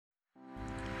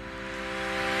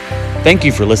Thank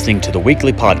you for listening to the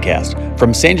weekly podcast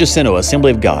from San Jacinto Assembly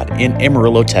of God in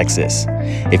Amarillo, Texas.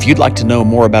 If you'd like to know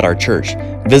more about our church,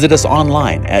 visit us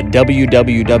online at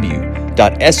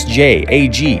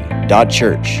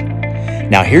www.sjag.church.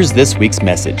 Now here's this week's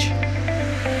message.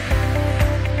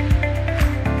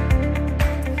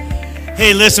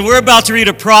 Hey, listen, we're about to read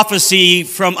a prophecy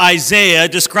from Isaiah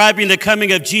describing the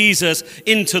coming of Jesus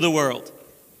into the world.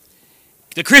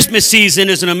 The Christmas season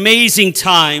is an amazing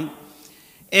time.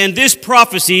 And this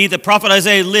prophecy, the prophet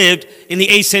Isaiah lived in the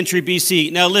 8th century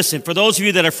BC. Now listen, for those of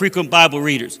you that are frequent Bible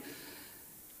readers,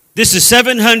 this is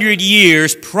 700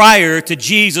 years prior to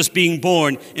Jesus being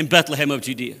born in Bethlehem of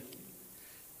Judea.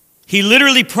 He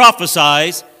literally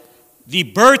prophesies the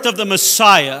birth of the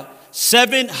Messiah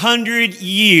 700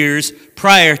 years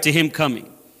prior to him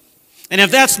coming. And if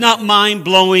that's not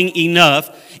mind-blowing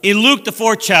enough, in Luke the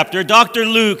 4th chapter, Dr.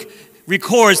 Luke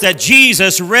records that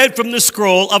Jesus read from the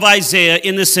scroll of Isaiah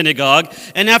in the synagogue,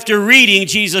 and after reading,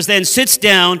 Jesus then sits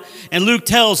down, and Luke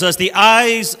tells us the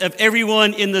eyes of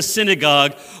everyone in the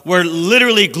synagogue were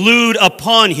literally glued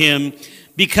upon him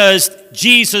because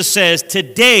Jesus says,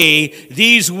 "Today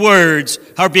these words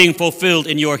are being fulfilled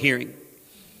in your hearing."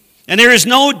 And there is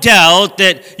no doubt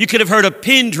that you could have heard a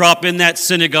pin drop in that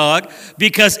synagogue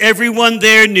because everyone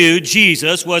there knew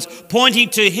Jesus was pointing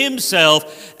to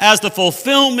himself as the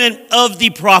fulfillment of the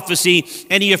prophecy,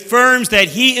 and he affirms that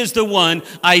he is the one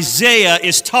Isaiah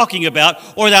is talking about,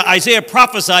 or that Isaiah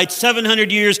prophesied 700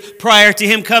 years prior to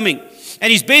him coming. And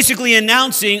he's basically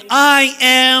announcing, "I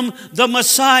am the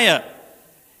Messiah."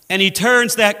 And he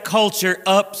turns that culture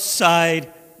upside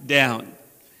down.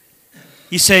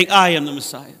 He's saying, "I am the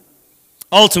Messiah."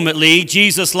 Ultimately,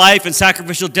 Jesus' life and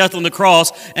sacrificial death on the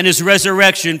cross and his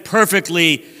resurrection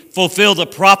perfectly fulfill the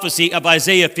prophecy of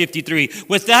Isaiah 53.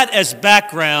 With that as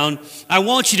background, I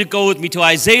want you to go with me to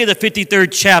Isaiah the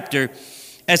 53rd chapter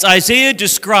as Isaiah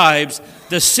describes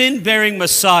the sin-bearing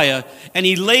Messiah, and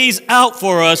he lays out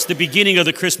for us the beginning of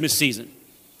the Christmas season.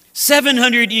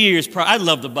 700 years prior. I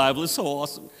love the Bible. It's so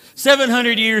awesome.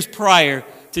 700 years prior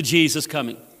to Jesus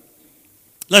coming.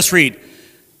 Let's read.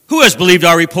 "Who has believed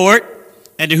our report?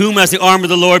 And to whom has the arm of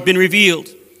the Lord been revealed?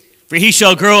 For he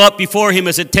shall grow up before him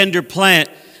as a tender plant,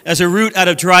 as a root out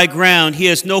of dry ground. He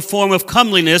has no form of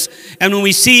comeliness, and when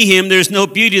we see him, there is no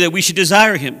beauty that we should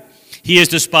desire him. He is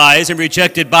despised and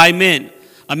rejected by men,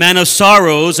 a man of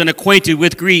sorrows and acquainted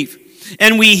with grief.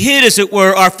 And we hid, as it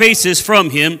were, our faces from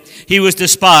him. He was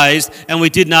despised, and we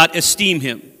did not esteem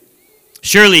him.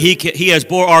 Surely he has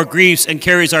bore our griefs and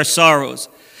carries our sorrows.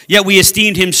 Yet we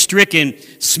esteemed him stricken,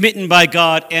 smitten by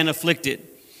God, and afflicted.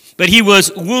 But he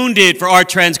was wounded for our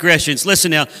transgressions." Listen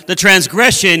now, the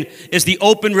transgression is the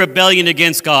open rebellion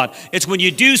against God. It's when you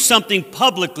do something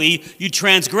publicly, you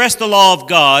transgress the law of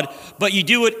God, but you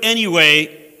do it anyway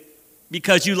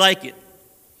because you like it.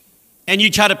 And you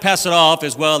try to pass it off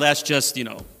as, well, that's just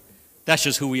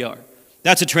who we are.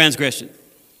 That's a transgression.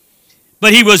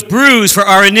 But he was bruised for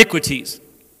our iniquities.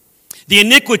 The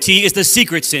iniquity is the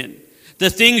secret sin.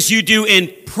 The things you do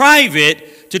in private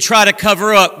to try to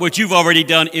cover up what you've already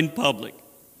done in public.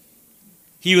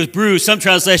 He was bruised, some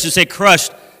translations say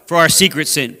crushed, for our secret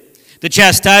sin. The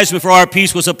chastisement for our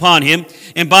peace was upon him,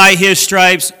 and by his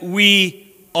stripes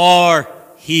we are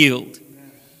healed.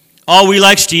 All we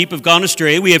like sheep have gone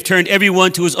astray. We have turned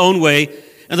everyone to his own way,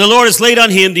 and the Lord has laid on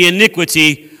him the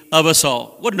iniquity of us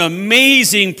all. What an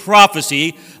amazing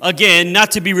prophecy. Again,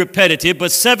 not to be repetitive, but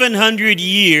 700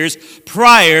 years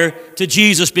prior to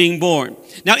Jesus being born.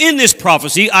 Now, in this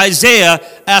prophecy, Isaiah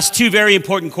asks two very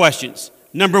important questions.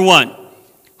 Number one,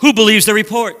 who believes the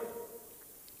report?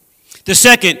 The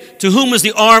second, to whom is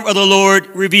the arm of the Lord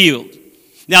revealed?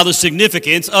 Now, the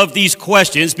significance of these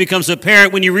questions becomes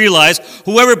apparent when you realize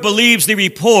whoever believes the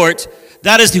report,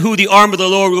 that is who the arm of the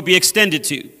Lord will be extended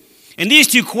to. And these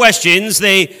two questions,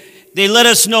 they let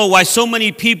us know why so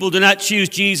many people do not choose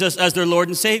Jesus as their Lord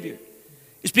and Savior.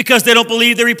 It's because they don't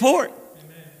believe the report.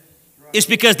 It's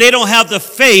because they don't have the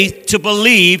faith to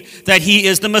believe that he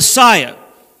is the Messiah.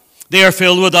 They are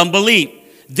filled with unbelief.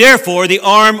 Therefore, the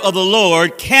arm of the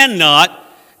Lord cannot,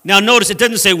 now notice it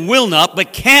doesn't say will not,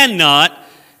 but cannot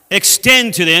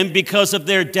extend to them because of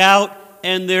their doubt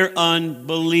and their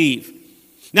unbelief.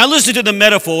 Now listen to the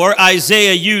metaphor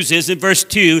Isaiah uses in verse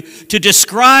 2 to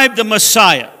describe the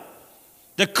Messiah,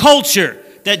 the culture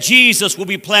that Jesus will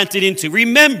be planted into.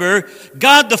 Remember,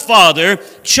 God the Father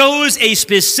chose a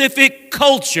specific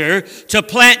culture to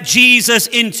plant Jesus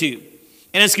into.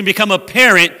 And it's going to become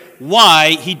apparent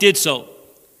why he did so.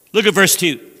 Look at verse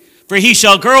 2. "For he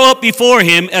shall grow up before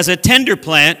him as a tender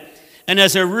plant and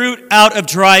as a root out of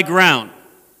dry ground."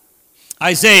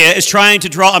 Isaiah is trying to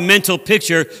draw a mental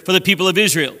picture for the people of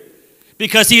Israel.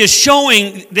 because he is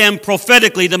showing them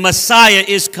prophetically the Messiah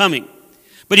is coming.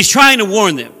 But he's trying to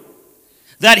warn them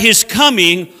that his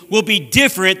coming will be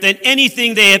different than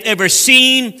anything they have ever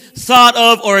seen, thought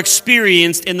of, or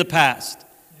experienced in the past.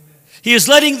 He is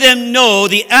letting them know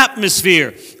the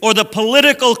atmosphere or the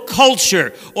political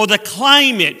culture or the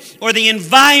climate or the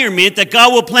environment that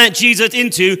God will plant Jesus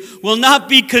into will not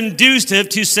be conducive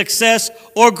to success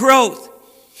or growth.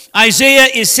 Isaiah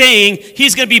is saying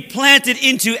he's going to be planted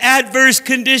into adverse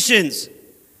conditions.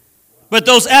 But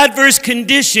those adverse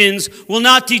conditions will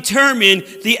not determine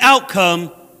the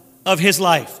outcome of his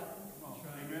life.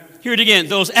 Hear it again.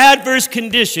 Those adverse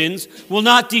conditions will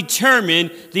not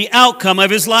determine the outcome of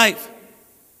his life.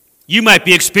 You might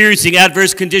be experiencing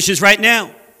adverse conditions right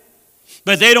now,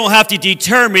 but they don't have to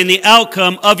determine the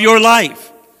outcome of your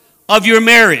life, of your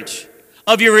marriage,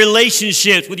 of your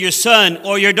relationships with your son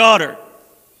or your daughter.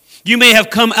 You may have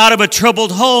come out of a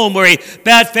troubled home or a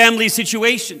bad family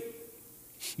situation.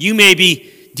 You may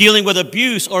be dealing with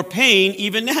abuse or pain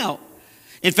even now.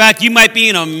 In fact, you might be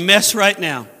in a mess right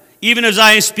now, even as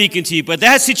I am speaking to you. But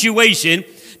that situation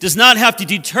does not have to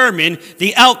determine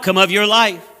the outcome of your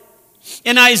life.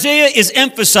 And Isaiah is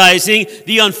emphasizing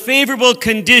the unfavorable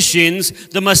conditions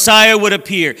the Messiah would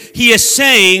appear. He is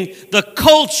saying the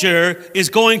culture is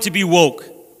going to be woke.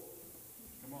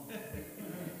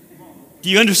 Do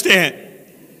you understand?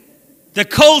 The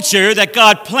culture that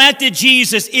God planted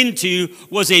Jesus into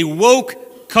was a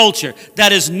woke culture.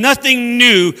 That is nothing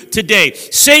new today.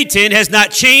 Satan has not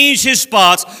changed his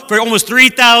spots for almost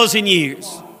 3,000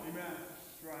 years.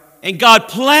 And God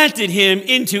planted him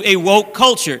into a woke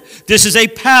culture. This is a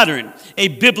pattern, a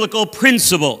biblical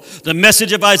principle. The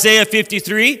message of Isaiah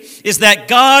 53 is that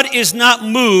God is not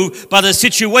moved by the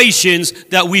situations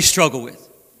that we struggle with.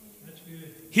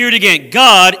 Hear it again.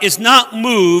 God is not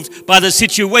moved by the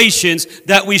situations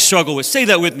that we struggle with. Say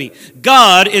that with me.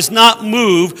 God is not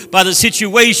moved by the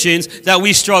situations that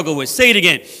we struggle with. Say it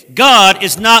again. God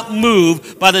is not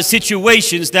moved by the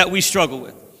situations that we struggle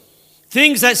with.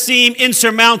 Things that seem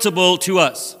insurmountable to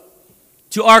us,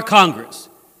 to our Congress,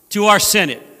 to our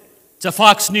Senate, to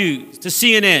Fox News, to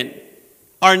CNN,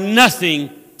 are nothing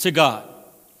to God.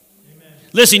 Amen.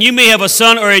 Listen, you may have a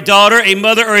son or a daughter, a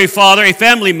mother or a father, a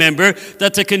family member,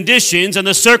 that the conditions and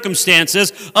the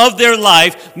circumstances of their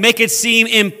life make it seem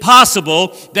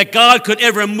impossible that God could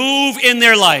ever move in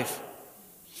their life.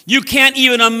 You can't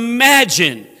even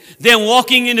imagine them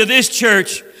walking into this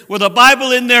church with a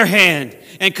Bible in their hand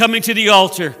and coming to the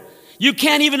altar. You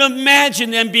can't even imagine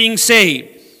them being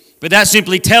saved. But that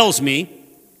simply tells me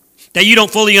that you don't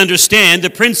fully understand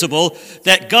the principle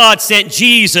that God sent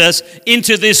Jesus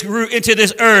into this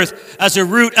earth as a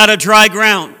root out of dry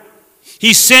ground.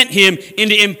 He sent him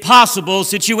into impossible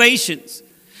situations.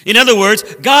 In other words,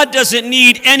 God doesn't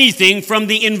need anything from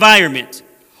the environment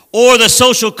or the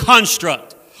social construct,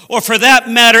 or for that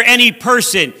matter, any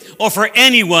person or for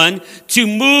anyone to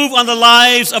move on the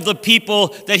lives of the people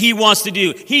that he wants to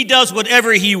do. He does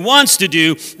whatever he wants to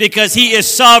do because he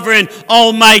is sovereign,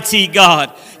 almighty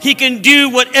God. He can do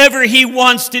whatever he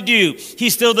wants to do.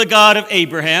 He's still the God of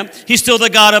Abraham. He's still the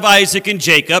God of Isaac and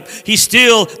Jacob. He's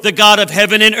still the God of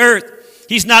heaven and earth.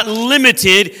 He's not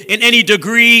limited in any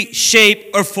degree,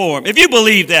 shape, or form. If you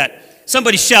believe that,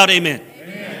 somebody shout amen.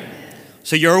 Amen.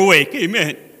 So you're awake.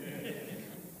 Amen.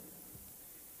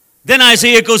 Then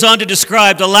Isaiah goes on to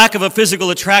describe the lack of a physical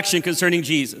attraction concerning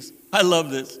Jesus. I love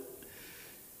this.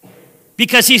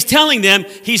 Because he's telling them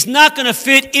he's not going to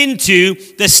fit into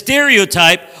the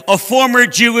stereotype of former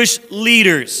Jewish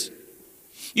leaders.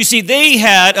 You see, they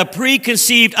had a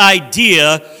preconceived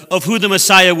idea of who the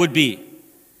Messiah would be.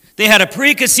 They had a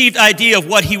preconceived idea of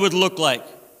what he would look like,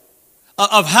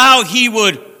 of how he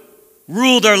would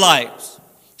rule their lives.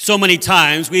 So many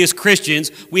times, we as Christians,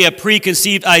 we have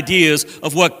preconceived ideas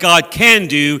of what God can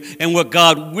do and what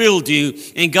God will do.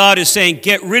 And God is saying,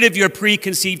 get rid of your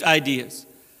preconceived ideas.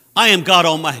 I am God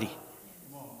Almighty.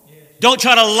 Don't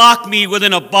try to lock me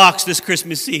within a box this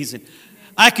Christmas season.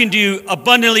 I can do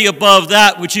abundantly above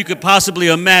that which you could possibly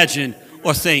imagine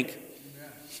or think.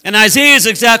 And Isaiah's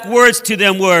exact words to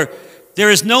them were, there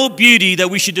is no beauty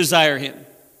that we should desire him.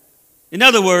 In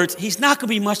other words, he's not going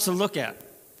to be much to look at.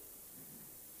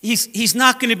 He's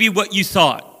not going to be what you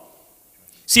thought.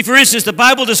 See, for instance, the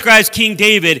Bible describes King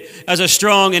David as a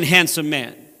strong and handsome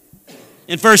man.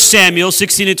 In 1 Samuel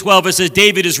 16 and 12, it says,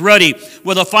 David is ruddy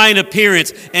with a fine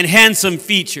appearance and handsome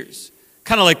features.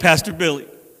 Kind of like Pastor Billy.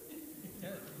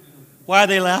 Why are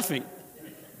they laughing?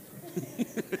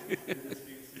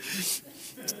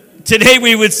 Today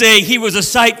we would say he was a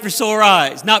sight for sore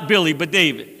eyes. Not Billy, but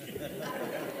David.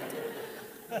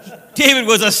 David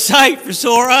was a sight for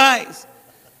sore eyes.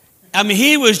 I mean,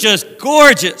 he was just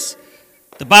gorgeous.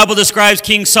 The Bible describes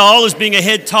King Saul as being a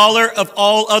head taller of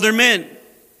all other men.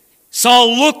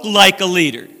 Saul looked like a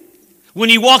leader. When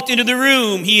he walked into the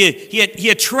room, he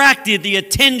attracted the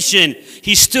attention.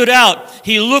 He stood out.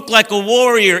 He looked like a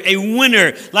warrior, a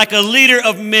winner, like a leader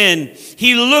of men.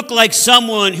 He looked like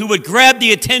someone who would grab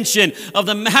the attention of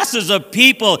the masses of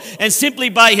people and simply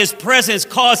by his presence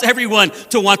cause everyone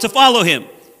to want to follow him.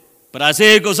 But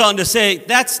Isaiah goes on to say,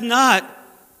 that's not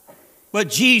what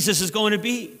Jesus is going to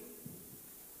be.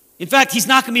 In fact, he's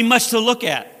not going to be much to look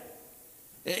at.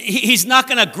 He's not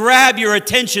going to grab your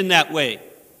attention that way.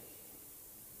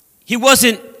 He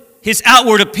wasn't, his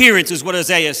outward appearance is what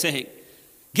Isaiah is saying.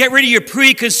 Get rid of your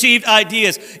preconceived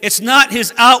ideas. It's not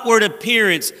his outward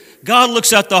appearance. God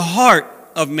looks at the heart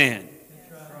of man.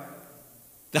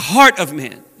 The heart of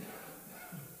man.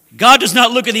 God does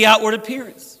not look at the outward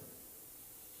appearance.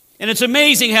 And it's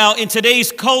amazing how in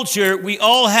today's culture, we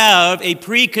all have a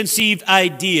preconceived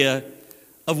idea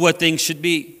of what things should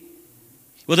be.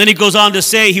 Well, then he goes on to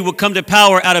say he will come to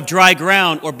power out of dry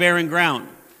ground or barren ground.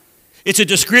 It's a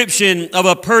description of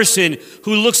a person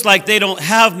who looks like they don't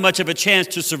have much of a chance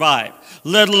to survive,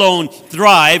 let alone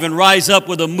thrive and rise up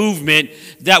with a movement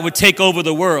that would take over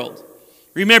the world.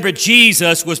 Remember,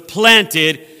 Jesus was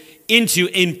planted into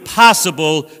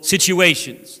impossible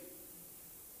situations.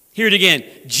 Hear it again.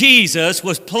 Jesus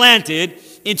was planted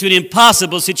into an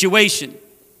impossible situation.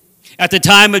 At the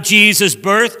time of Jesus'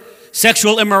 birth,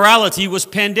 sexual immorality was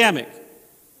pandemic,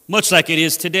 much like it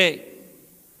is today.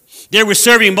 They were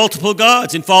serving multiple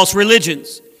gods and false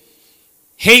religions.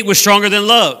 Hate was stronger than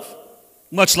love,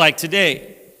 much like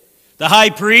today. The high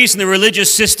priest and the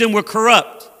religious system were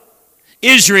corrupt.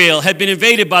 Israel had been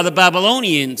invaded by the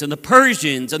Babylonians and the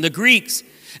Persians and the Greeks,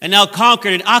 and now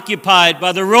conquered and occupied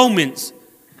by the Romans.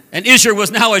 And Israel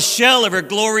was now a shell of her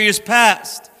glorious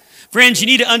past. Friends, you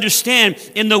need to understand,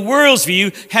 in the world's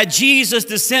view, had Jesus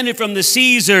descended from the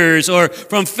Caesars or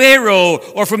from Pharaoh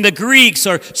or from the Greeks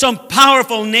or some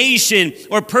powerful nation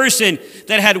or person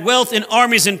that had wealth and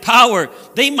armies and power,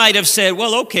 they might have said,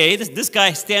 well, okay, this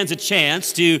guy stands a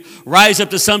chance to rise up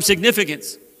to some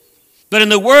significance. But in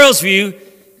the world's view,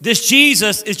 this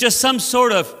Jesus is just some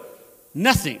sort of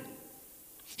nothing.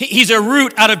 He's a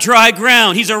root out of dry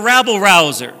ground. He's a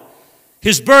rabble-rouser.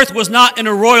 His birth was not in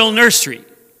a royal nursery.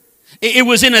 It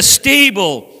was in a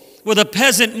stable with a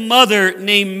peasant mother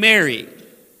named Mary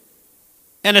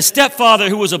and a stepfather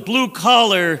who was a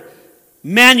blue-collar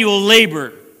manual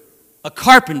laborer, a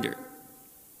carpenter.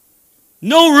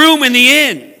 No room in the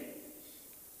inn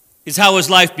is how his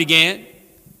life began.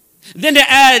 Then to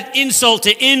add insult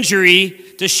to injury,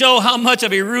 to show how much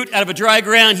of a root out of a dry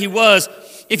ground he was,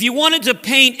 if you wanted to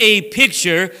paint a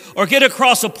picture or get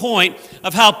across a point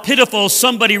of how pitiful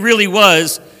somebody really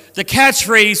was, the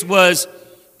catchphrase was,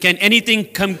 can anything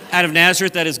come out of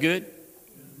Nazareth that is good?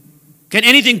 Can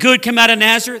anything good come out of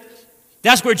Nazareth?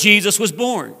 That's where Jesus was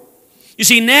born. You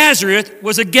see, Nazareth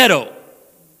was a ghetto.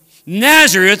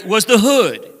 Nazareth was the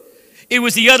hood. It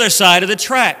was the other side of the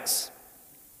tracks.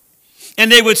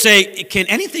 And they would say, can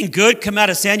anything good come out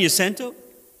of San Jacinto?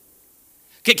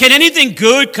 Can anything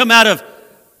good come out of,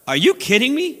 are you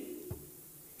kidding me?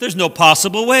 There's no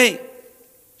possible way.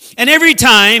 And every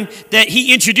time that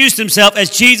he introduced himself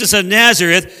as Jesus of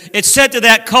Nazareth, it said to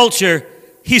that culture,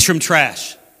 he's from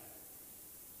trash.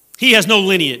 He has no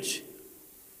lineage.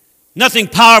 Nothing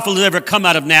powerful has ever come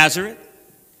out of Nazareth.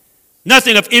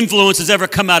 Nothing of influence has ever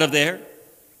come out of there.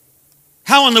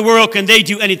 How in the world can they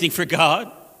do anything for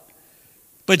God?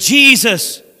 But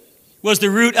Jesus was the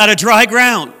root out of dry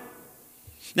ground.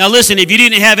 Now listen, if you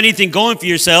didn't have anything going for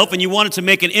yourself and you wanted to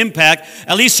make an impact,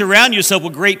 at least surround yourself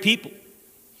with great people.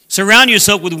 Surround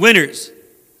yourself with winners.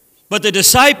 But the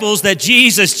disciples that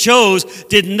Jesus chose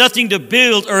did nothing to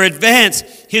build or advance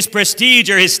his prestige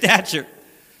or his stature.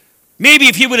 Maybe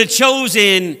if he would have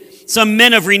chosen some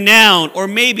men of renown or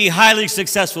maybe highly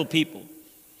successful people.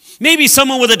 Maybe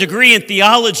someone with a degree in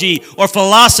theology or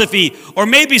philosophy, or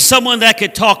maybe someone that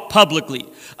could talk publicly.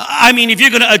 I mean, if you're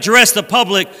going to address the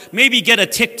public, maybe get a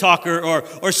TikToker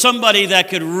or somebody that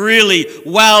could really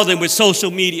wow them with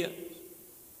social media.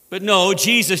 But no,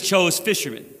 Jesus chose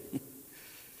fishermen.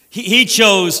 He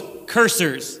chose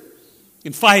cursers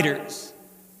and fighters.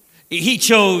 He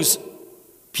chose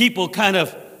people kind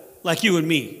of like you and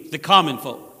me, the common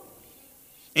folk.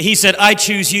 And he said, I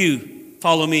choose you,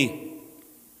 follow me.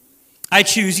 I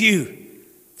choose you,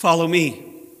 follow me.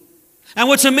 And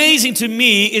what's amazing to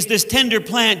me is this tender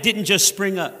plant didn't just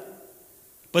spring up,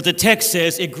 but the text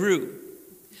says it grew.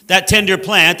 That tender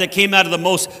plant that came out of the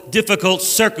most difficult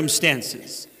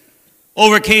circumstances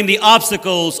overcame the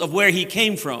obstacles of where he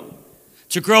came from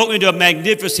to grow into a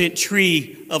magnificent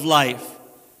tree of life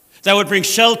that would bring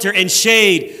shelter and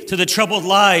shade to the troubled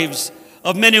lives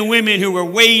of men and women who were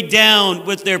weighed down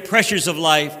with their pressures of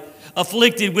life,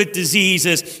 afflicted with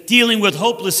diseases, dealing with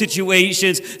hopeless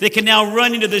situations. They can now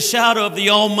run into the shadow of the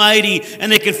Almighty,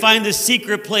 and they can find the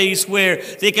secret place where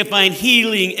they can find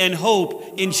healing and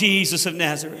hope in Jesus of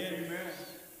Nazareth. Amen.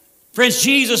 Friends,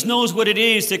 Jesus knows what it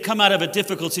is to come out of a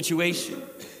difficult situation.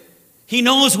 He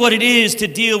knows what it is to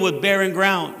deal with barren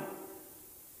ground.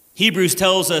 Hebrews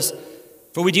tells us,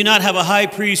 "For we do not have a high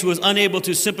priest who is unable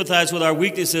to sympathize with our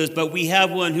weaknesses, but we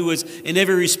have one who has in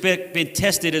every respect been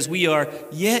tested as we are,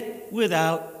 yet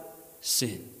without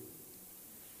sin."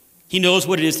 He knows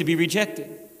what it is to be rejected.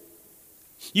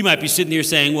 You might be sitting here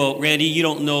saying, "Well, Randy, you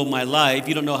don't know my life.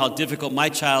 You don't know how difficult my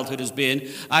childhood has been.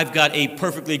 I've got a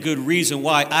perfectly good reason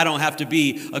why I don't have to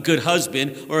be a good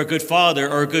husband or a good father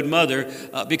or a good mother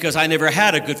because I never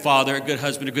had a good father, a good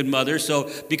husband, a good mother. So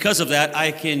because of that,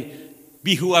 I can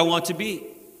be who I want to be."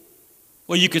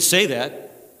 Well, you could say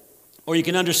that, or you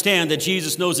can understand that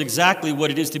Jesus knows exactly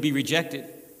what it is to be rejected.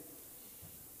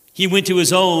 He went to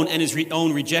his own, and his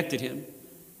own rejected him.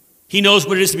 He knows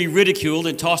what it is to be ridiculed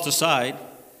and tossed aside,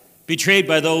 betrayed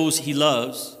by those he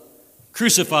loves,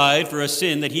 crucified for a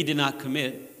sin that he did not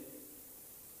commit.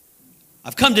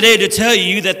 I've come today to tell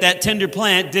you that that tender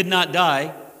plant did not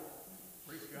die.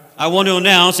 I want to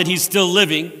announce that he's still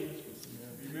living.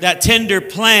 That tender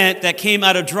plant that came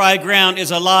out of dry ground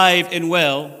is alive and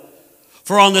well.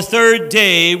 For on the third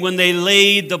day, when they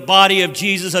laid the body of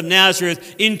Jesus of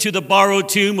Nazareth into the borrowed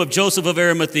tomb of Joseph of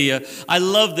Arimathea, I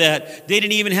love that. They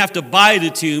didn't even have to buy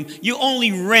the tomb. You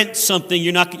only rent something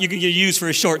you're going to use for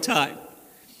a short time.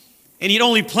 And you'd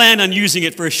only plan on using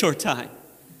it for a short time.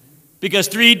 Because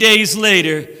 3 days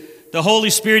later, the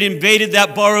Holy Spirit invaded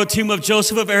that borrowed tomb of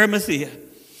Joseph of Arimathea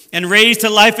and raised to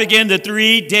life again the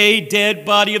 3-day dead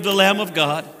body of the Lamb of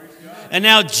God. And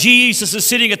now Jesus is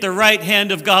sitting at the right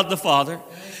hand of God the Father.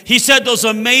 He said those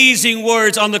amazing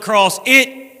words on the cross,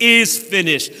 "It is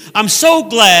finished." I'm so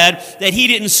glad that he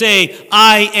didn't say,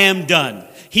 "I am done."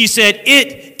 He said,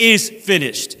 "It is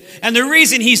finished." And the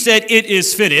reason he said it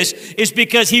is finished is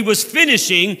because he was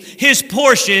finishing his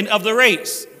portion of the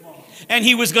race. And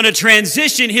he was going to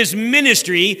transition his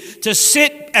ministry to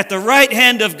sit at the right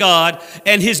hand of God.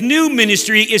 And his new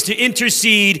ministry is to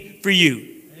intercede for you.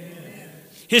 Amen.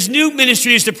 His new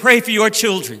ministry is to pray for your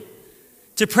children,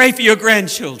 to pray for your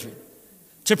grandchildren,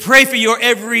 to pray for your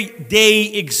everyday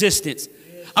existence.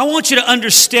 I want you to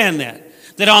understand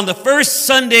that on the first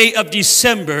Sunday of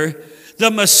December,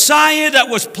 the Messiah that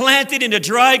was planted into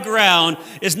dry ground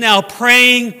is now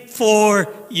praying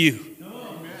for you.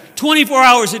 24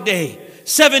 hours a day,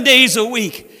 7 days a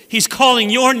week, he's calling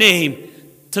your name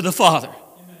to the Father.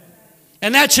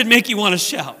 And that should make you want to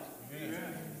shout.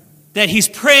 That he's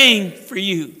praying for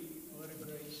you.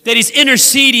 That he's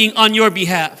interceding on your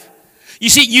behalf. You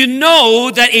see, you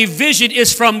know that a vision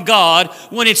is from God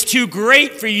when it's too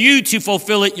great for you to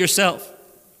fulfill it yourself.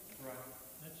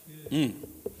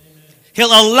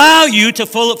 He'll allow you to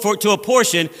fill it to a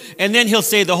portion, and then he'll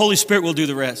say the Holy Spirit will do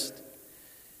the rest.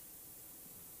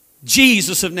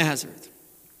 Jesus of Nazareth.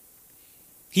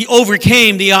 He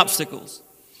overcame the obstacles.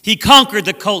 He conquered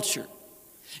the culture.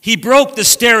 He broke the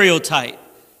stereotype.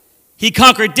 He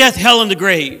conquered death, hell, and the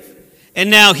grave.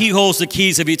 And now he holds the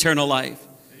keys of eternal life.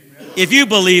 Amen. If you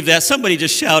believe that, somebody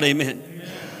just shout amen. Amen.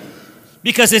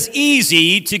 Because it's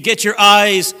easy to get your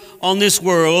eyes on this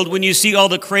world when you see all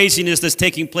the craziness that's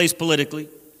taking place politically.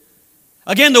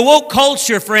 Again, the woke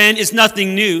culture, friend, is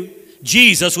nothing new.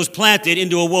 Jesus was planted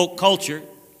into a woke culture.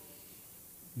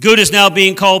 Good is now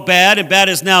being called bad, and bad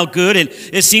is now good, and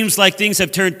it seems like things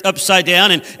have turned upside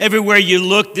down, and everywhere you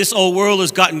look, this old world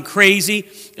has gotten crazy.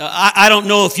 I don't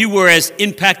know if you were as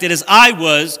impacted as I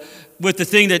was with the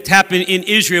thing that happened in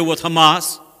Israel with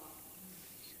Hamas.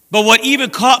 But what even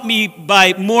caught me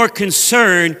by more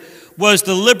concern was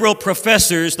the liberal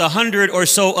professors, the 100 or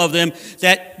so of them,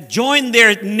 that joined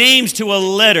their names to a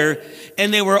letter,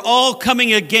 and they were all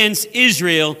coming against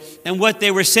Israel and what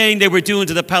they were saying they were doing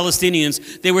to the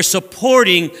Palestinians. They were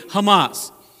supporting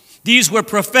Hamas. These were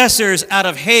professors out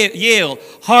of Yale,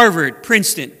 Harvard,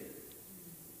 Princeton.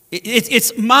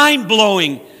 It's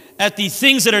mind-blowing at the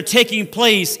things that are taking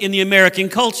place in the American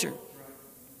culture.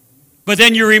 But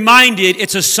then you're reminded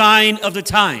it's a sign of the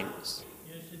times.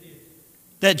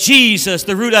 That Jesus,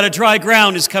 the root out of dry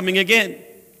ground, is coming again.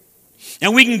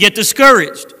 And we can get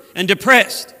discouraged and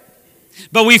depressed.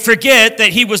 But we forget that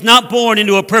he was not born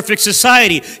into a perfect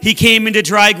society. He came into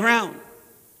dry ground.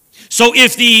 So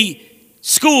if the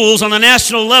schools on the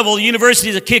national level,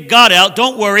 universities that kick God out.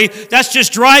 Don't worry. That's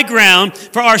just dry ground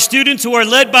for our students who are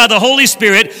led by the Holy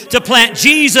Spirit to plant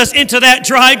Jesus into that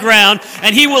dry ground,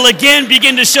 and he will again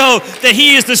begin to show that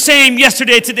he is the same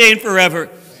yesterday, today, and forever.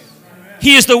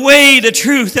 He is the way, the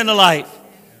truth, and the life.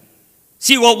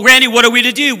 See, well, Randy, what are we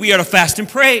to do? We are to fast and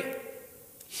pray.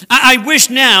 I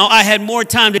wish now I had more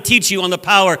time to teach you on the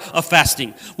power of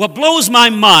fasting. What blows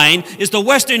my mind is the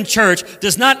Western church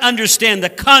does not understand the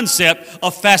concept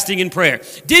of fasting and prayer.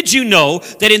 Did you know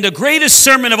that in the greatest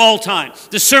sermon of all time,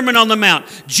 the Sermon on the Mount,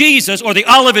 Jesus, or the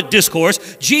Olivet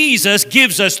Discourse, Jesus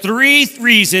gives us 3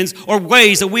 reasons or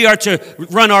ways that we are to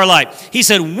run our life. He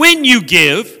said, when you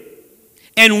give,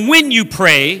 and when you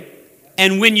pray,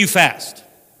 and when you fast.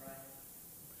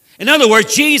 In other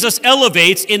words, Jesus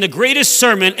elevates in the greatest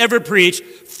sermon ever preached,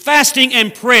 fasting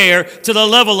and prayer to the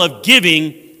level of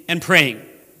giving and praying.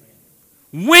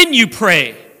 When you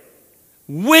pray,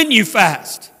 when you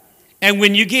fast, and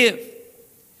when you give.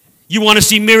 You want to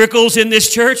see miracles in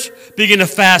this church? Begin to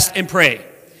fast and pray.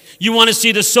 You want to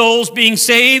see the souls being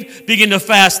saved? Begin to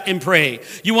fast and pray.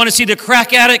 You want to see the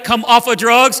crack addict come off of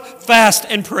drugs? Fast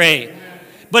and pray.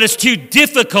 But it's too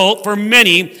difficult for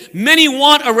many. Many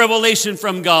want a revelation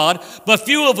from God, but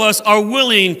few of us are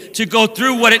willing to go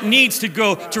through what it needs to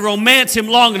go to romance him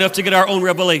long enough to get our own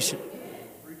revelation.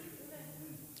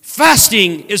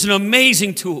 Fasting is an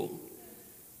amazing tool.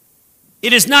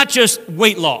 It is not just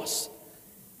weight loss,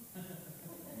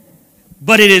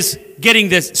 but it is getting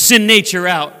this sin nature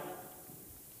out.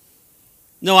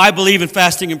 No, I believe in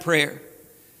fasting and prayer.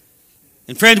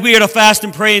 And friends, we are to fast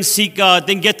and pray and seek God,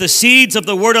 then get the seeds of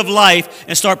the word of life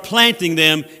and start planting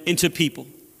them into people.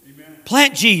 Amen.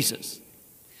 Plant Jesus.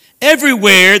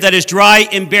 Everywhere that is dry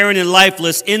and barren and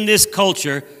lifeless in this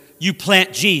culture, you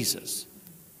plant Jesus.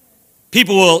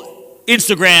 People will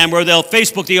Instagram or they'll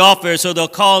Facebook the office or they'll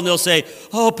call and they'll say,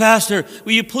 oh, Pastor,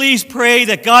 will you please pray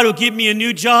that God will give me a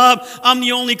new job? I'm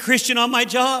the only Christian on my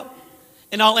job.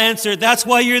 And I'll answer, that's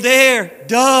why you're there.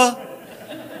 Duh.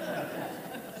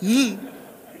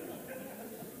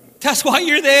 That's why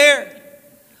you're there.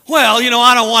 Well,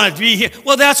 I don't want to be here.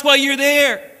 Well, that's why you're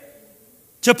there.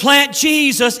 To plant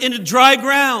Jesus into dry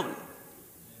ground.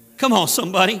 Come on,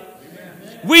 somebody.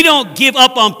 We don't give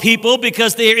up on people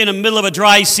because they're in the middle of a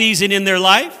dry season in their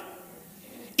life.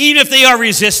 Even if they are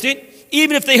resistant,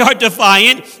 even if they are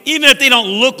defiant, even if they don't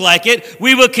look like it,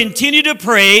 we will continue to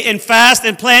pray and fast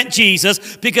and plant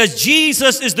Jesus because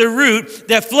Jesus is the root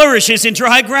that flourishes in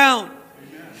dry ground.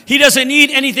 He doesn't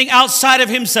need anything outside of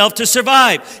himself to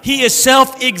survive. He is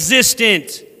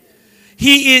self-existent.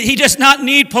 He does not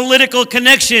need political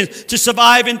connections to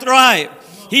survive and thrive.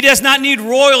 He does not need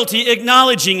royalty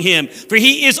acknowledging him, for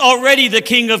he is already the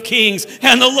King of Kings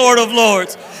and the Lord of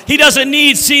Lords. He doesn't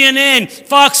need CNN,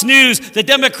 Fox News, the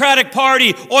Democratic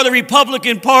Party, or the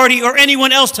Republican Party, or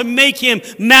anyone else to make him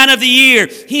Man of the Year.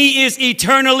 He is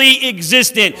eternally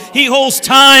existent. He holds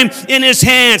time in his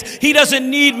hands. He doesn't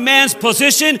need man's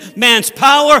position, man's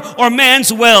power, or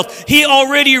man's wealth. He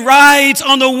already rides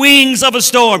on the wings of a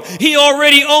storm. He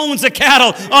already owns the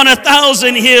cattle on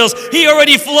 1,000 hills. He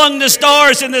already flung the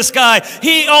stars in the sky.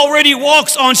 He already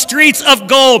walks on streets of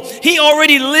gold. He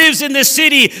already lives in the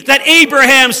city that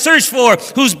Abraham searched for,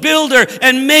 whose builder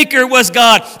and maker was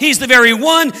God. He's the very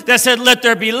one that said, let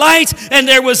there be light, and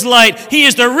there was light. He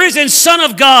is the risen Son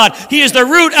of God. He is the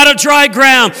root out of dry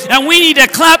ground, and we need to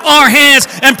clap our hands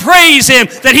and praise him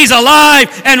that he's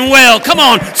alive and well. Come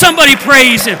on, somebody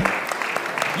praise him.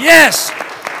 Yes.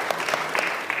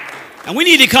 And we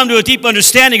need to come to a deep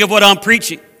understanding of what I'm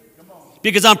preaching,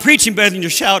 because I'm preaching better than you're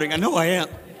shouting. I know I am.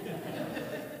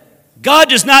 God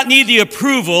does not need the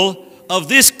approval of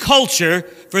this culture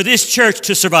for this church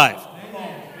to survive.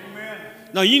 Amen.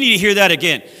 No, you need to hear that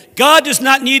again. God does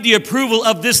not need the approval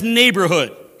of this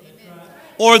neighborhood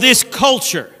or this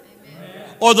culture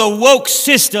or the woke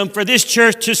system for this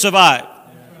church to survive.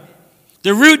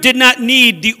 The root did not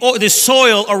need the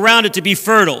soil around it to be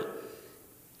fertile.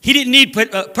 He didn't need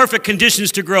perfect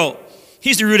conditions to grow.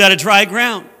 He's the root out of dry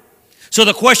ground. So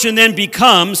the question then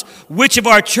becomes, which of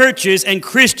our churches and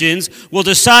Christians will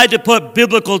decide to put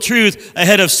biblical truth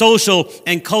ahead of social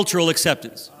and cultural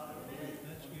acceptance?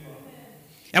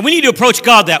 And we need to approach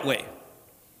God that way.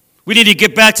 We need to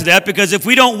get back to that, because if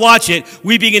we don't watch it,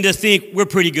 we begin to think we're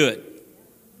pretty good.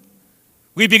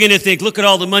 We begin to think, look at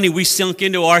all the money we sunk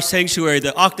into our sanctuary.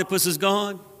 The octopus is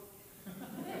gone.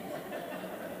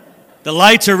 The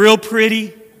lights are real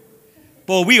pretty.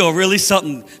 Boy, we are really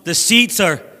something. The seats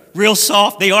are real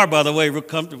soft. They are, by the way, real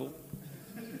comfortable.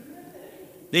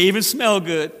 They even smell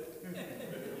good.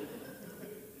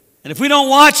 And if we don't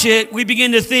watch it, we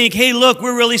begin to think, hey, look,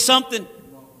 we're really something.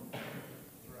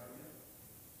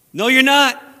 No, you're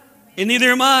not. And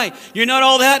neither am I. You're not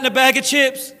all that in a bag of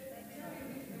chips.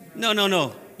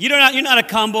 No. You're not a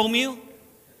combo meal.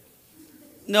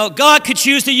 No, God could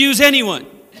choose to use anyone.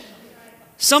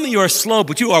 Some of you are slow,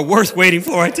 but you are worth waiting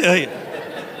for, I tell you.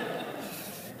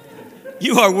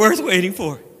 You are worth waiting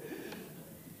for.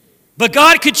 But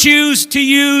God could choose to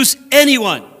use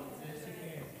anyone.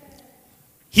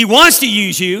 He wants to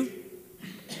use you,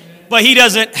 but He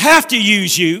doesn't have to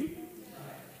use you.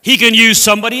 He can use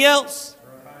somebody else.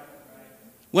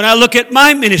 When I look at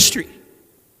my ministry,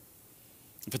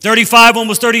 for 35,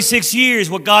 almost 36 years,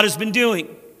 what God has been doing,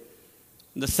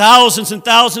 and the thousands and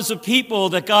thousands of people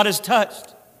that God has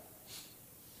touched.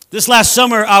 This last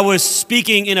summer, I was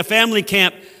speaking in a family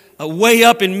camp way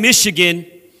up in Michigan,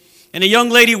 and a young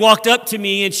lady walked up to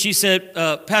me and she said,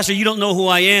 Pastor, you don't know who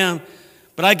I am,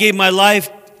 but I gave my life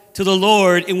to the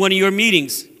Lord in one of your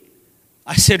meetings.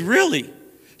 I said, really?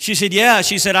 She said, yeah.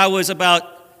 She said, I was about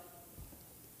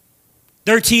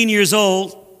 13 years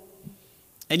old,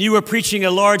 and you were preaching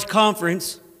a large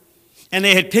conference, and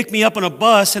they had picked me up on a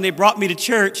bus, and they brought me to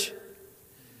church.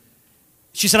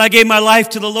 She said, I gave my life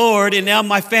to the Lord, and now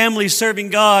my family's serving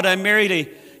God. I married a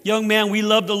young man. We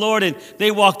love the Lord, and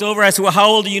they walked over. I said, well, how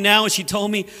old are you now? And she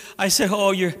told me. I said,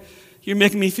 oh, you're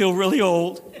making me feel really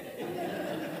old.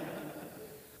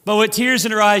 But with tears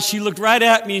in her eyes, she looked right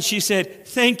at me, and she said,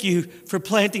 thank you for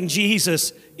planting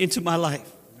Jesus into my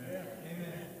life.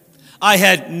 Amen. I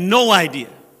had no idea.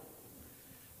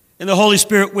 And the Holy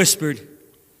Spirit whispered,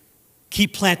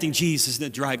 keep planting Jesus in the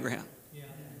dry ground. Yeah.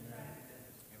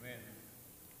 Amen.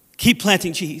 Keep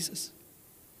planting Jesus.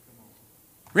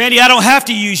 Randy, I don't have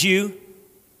to use you,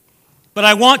 but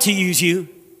I want to use you.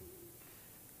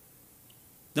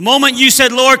 The moment you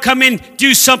said, Lord, come in,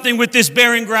 do something with this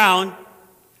barren ground,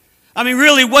 I mean,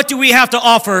 really, what do we have to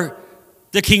offer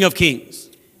the King of Kings?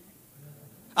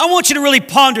 I want you to really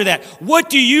ponder that. What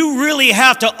do you really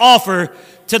have to offer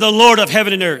to the Lord of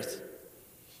heaven and earth?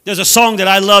 There's a song that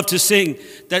I love to sing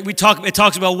that it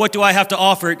talks about what do I have to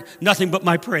offer? Nothing but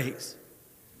my praise.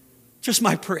 Just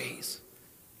my praise.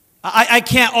 I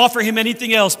can't offer Him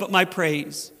anything else but my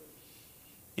praise.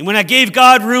 And when I gave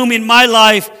God room in my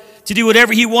life to do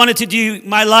whatever He wanted to do in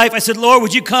my life, I said, Lord,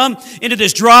 would you come into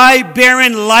this dry,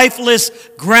 barren, lifeless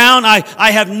ground? I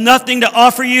have nothing to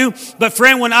offer you. But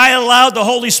friend, when I allowed the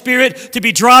Holy Spirit to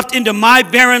be dropped into my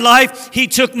barren life, He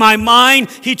took my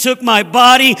mind, He took my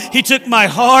body, He took my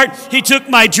heart, He took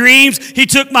my dreams, He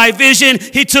took my vision,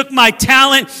 He took my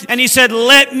talent, and He said,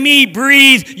 let me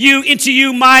breathe into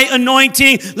you my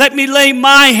anointing. Let me lay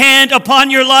my hand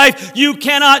upon your life. You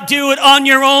cannot do it on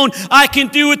your own. I can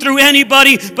do it through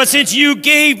anybody, but since you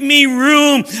gave me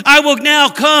room, I will now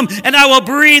come and I will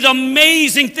breathe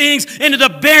amazing things into the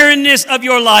barrenness of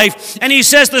your life. And He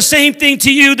says the same thing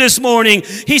to you this morning.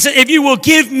 He said, if you will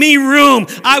give me room,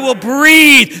 I will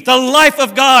breathe the life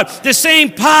of God. The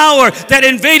same power that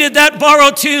invaded that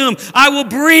borrowed tomb, I will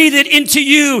breathe it into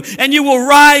you, and you will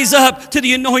rise up to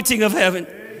the anointing of heaven.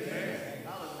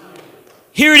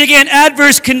 Hear it again.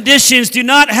 Adverse conditions do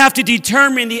not have to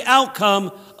determine the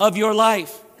outcome of your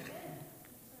life.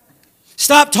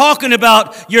 Stop talking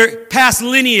about your past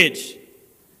lineage.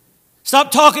 Stop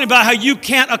talking about how you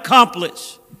can't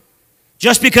accomplish.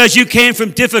 Just because you came from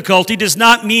difficulty does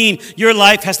not mean your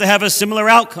life has to have a similar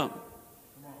outcome.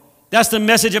 That's the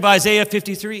message of Isaiah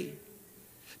 53.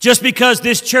 Just because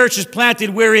this church is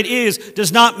planted where it is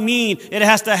does not mean it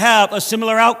has to have a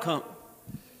similar outcome.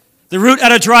 The root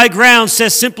out of dry ground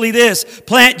says simply this: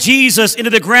 plant Jesus into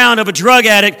the ground of a drug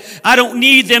addict. I don't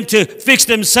need them to fix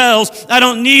themselves. I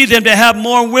don't need them to have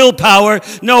more willpower.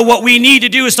 No, what we need to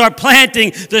do is start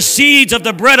planting the seeds of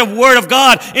the bread of Word of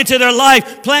God into their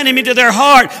life. Plant them into their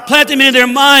heart. Plant them into their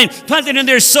mind. Plant them in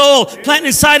their soul. Plant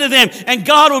inside of them. And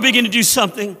God will begin to do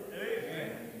something.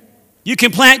 You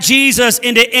can plant Jesus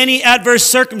into any adverse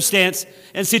circumstance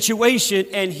and situation,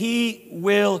 and He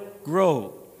will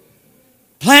grow.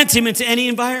 Plant Him into any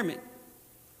environment.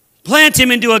 Plant Him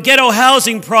into a ghetto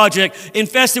housing project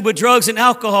infested with drugs and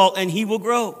alcohol, and He will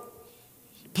grow.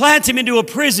 Plant Him into a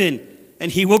prison,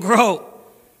 and He will grow.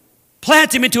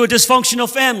 Plant Him into a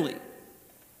dysfunctional family.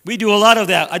 We do a lot of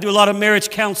that. I do a lot of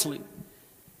marriage counseling.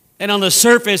 And on the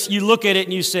surface, you look at it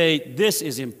and you say, this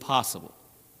is impossible.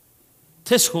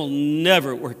 This will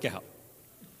never work out.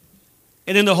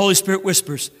 And then the Holy Spirit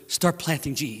whispers, start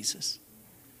planting Jesus.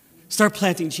 Start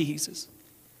planting Jesus.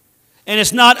 And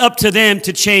it's not up to them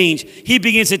to change. He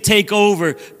begins to take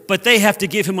over, but they have to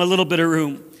give Him a little bit of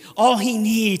room. All He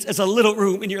needs is a little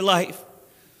room in your life.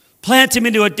 Plant Him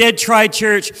into a dead, tried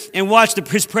church and watch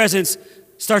His presence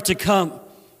start to come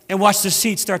and watch the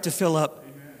seats start to fill up.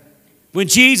 Amen. When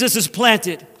Jesus is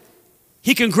planted,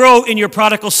 He can grow in your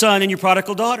prodigal son and your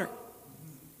prodigal daughter.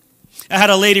 I had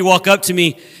a lady walk up to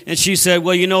me, and she said,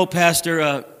 well, you know,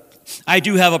 Pastor, I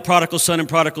do have a prodigal son and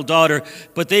prodigal daughter,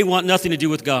 but they want nothing to do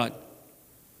with God.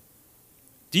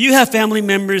 Do you have family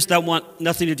members that want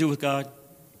nothing to do with God?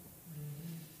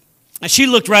 And she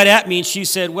looked right at me and she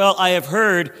said, well, I have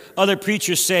heard other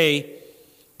preachers say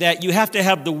that you have to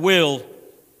have the will,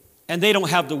 and they don't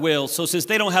have the will. So since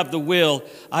they don't have the will,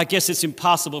 I guess it's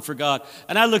impossible for God.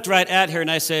 And I looked right at her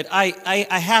and I said, I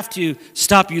have to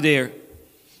stop you there.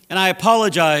 And I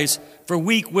apologize for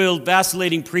weak-willed,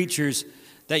 vacillating preachers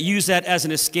that use that as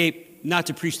an escape not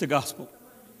to preach the gospel.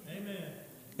 Amen.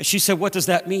 And she said, what does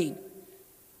that mean?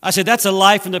 I said, that's a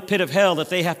lie from the pit of hell that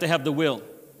they have to have the will.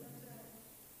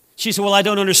 She said, well, I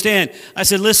don't understand. I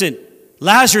said, listen,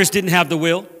 Lazarus didn't have the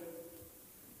will.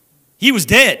 He was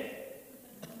dead.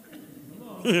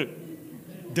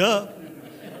 Duh.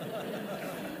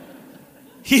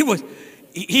 He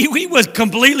was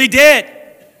completely dead.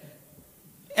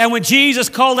 And when Jesus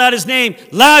called out his name,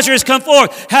 Lazarus, come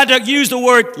forth, had to use the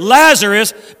word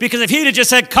Lazarus, because if he'd have just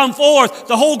said, come forth,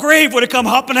 the whole grave would have come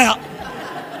hopping out.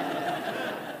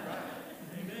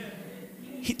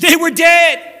 They were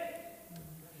dead.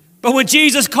 But when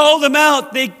Jesus called them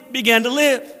out, they began to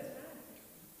live.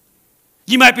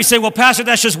 You might be saying, well, Pastor,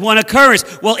 that's just one occurrence.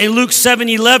 Well, in Luke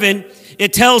 7:11,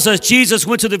 it tells us Jesus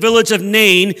went to the village of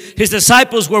Nain. His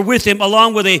disciples were with him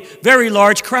along with a very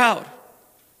large crowd.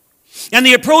 And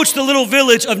they approached the little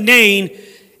village of Nain,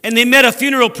 and they met a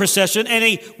funeral procession, and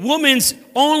a woman's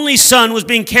only son was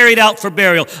being carried out for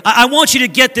burial. I want you to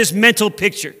get this mental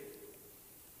picture.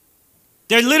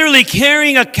 They're literally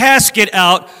carrying a casket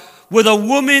out with a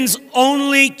woman's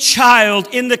only child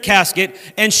in the casket,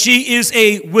 and she is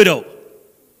a widow.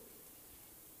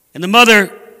 And the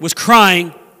mother was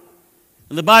crying,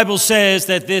 and the Bible says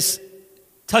that this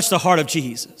touched the heart of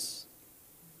Jesus.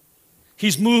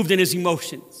 He's moved in his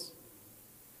emotions.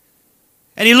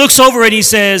 And he looks over and he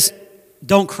says,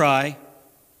 don't cry.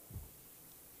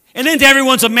 And then to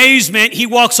everyone's amazement, he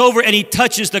walks over and he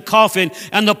touches the coffin,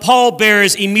 and the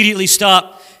pallbearers immediately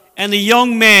stop. And the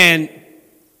young man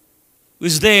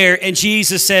was there, and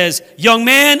Jesus says, young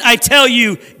man, I tell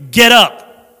you, get up.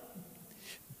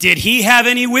 Did he have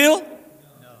any will?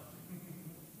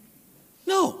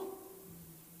 No.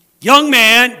 Young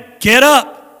man, get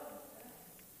up.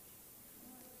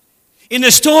 In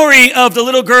the story of the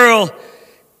little girl,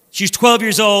 she's 12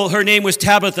 years old. Her name was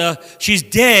Tabitha. She's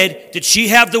dead. Did she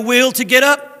have the will to get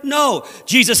up? No.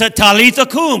 Jesus said, Talitha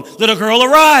cum, little girl,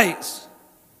 arise.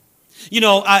 You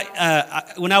know,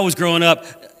 when I was growing up,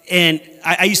 and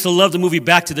I used to love the movie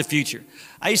Back to the Future.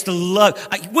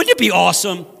 Wouldn't it be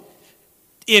awesome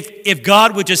if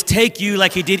God would just take you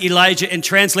like he did Elijah and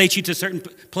translate you to certain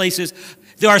places?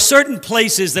 There are certain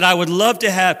places that I would love to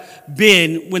have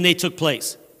been when they took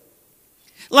place.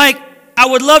 Like, I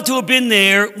would love to have been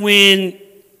there when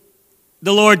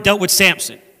the Lord dealt with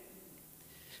Samson.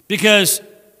 Because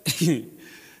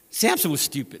Samson was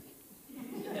stupid.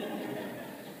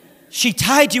 She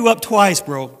tied you up twice,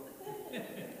 bro.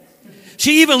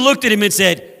 She even looked at him and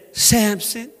said,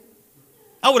 Samson.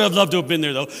 I would have loved to have been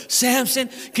there, though.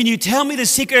 Samson, can you tell me the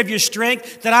secret of your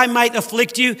strength that I might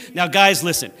afflict you? Now, guys,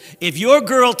 listen. If your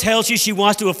girl tells you she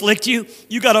wants to afflict you,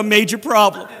 you got a major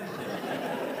problem.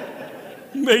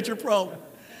 Major problem.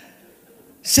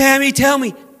 Sammy, tell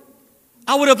me.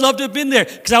 I would have loved to have been there,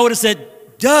 because I would have said,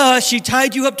 duh, she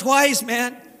tied you up twice,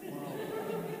 man.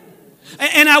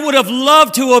 And I would have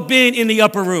loved to have been in the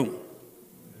upper room.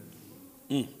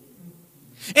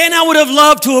 And I would have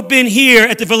loved to have been here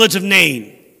at the village of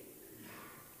Nain.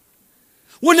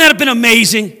 Wouldn't that have been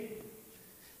amazing?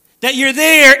 That you're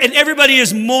there and everybody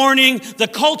is mourning, the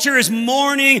culture is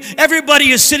mourning,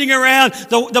 everybody is sitting around,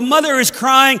 the mother is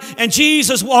crying, and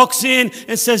Jesus walks in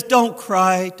and says, don't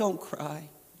cry, don't cry.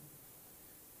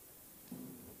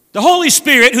 The Holy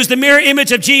Spirit, who's the mirror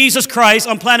image of Jesus Christ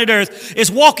on planet Earth,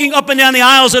 is walking up and down the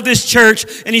aisles of this church,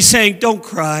 and he's saying, don't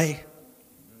cry.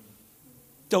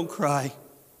 Don't cry.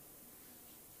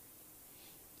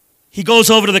 He goes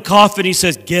over to the coffin, he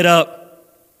says, get up.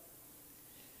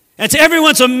 And to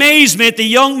everyone's amazement, the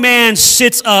young man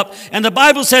sits up, and the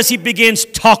Bible says he begins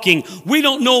talking. We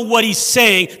don't know what he's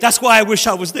saying. That's why I wish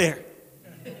I was there.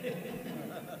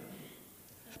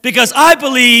 Because I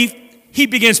believe he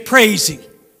begins praising.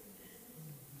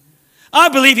 I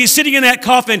believe he's sitting in that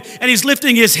coffin, and he's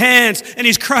lifting his hands, and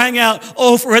he's crying out,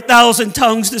 oh, for 1,000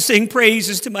 tongues to sing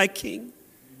praises to my King.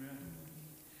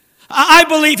 I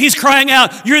believe he's crying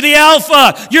out, you're the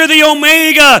Alpha, you're the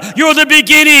Omega, you're the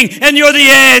beginning, and you're the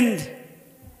end.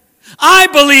 I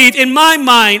believe in my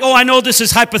mind, I know this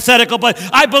is hypothetical, but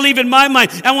I believe in my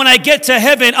mind. And when I get to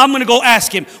heaven, I'm going to go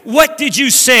ask him, what did you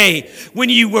say when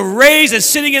you were raised and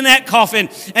sitting in that coffin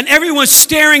and everyone's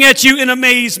staring at you in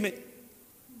amazement?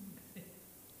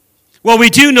 Well, we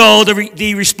do know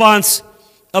the response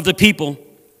of the people,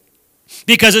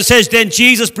 because it says, then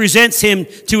Jesus presents him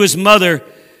to his mother,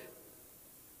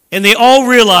 and they all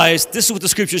realized, this is what the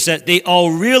scripture said, they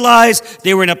all realized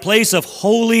they were in a place of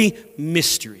holy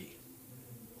mystery.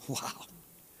 Wow.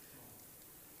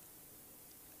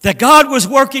 That God was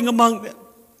working among them.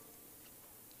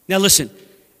 Now listen,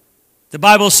 the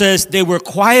Bible says they were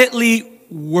quietly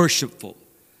worshipful,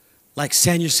 like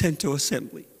San Jacinto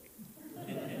Assembly.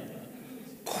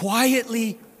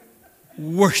 Quietly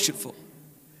worshipful.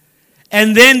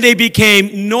 And then they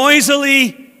became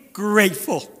noisily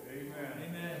grateful.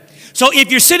 Amen. So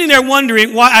if you're sitting there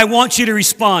wondering why, I want you to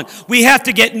respond. We have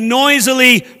to get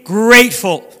noisily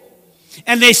grateful.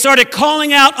 And they started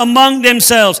calling out among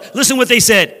themselves. Listen what they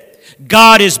said.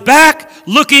 God is back,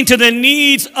 looking to the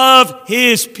needs of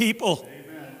his people.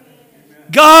 Amen.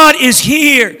 God is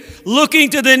here, looking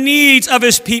to the needs of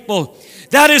his people.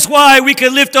 That is why we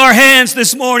can lift our hands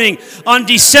this morning on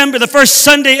December, the first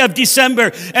Sunday of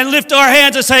December, and lift our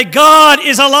hands and say, God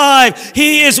is alive.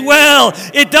 He is well.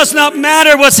 It does not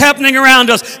matter what's happening around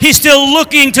us. He's still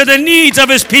looking to the needs of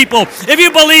his people. If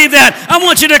you believe that, I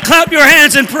want you to clap your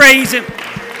hands and praise him.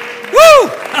 Woo!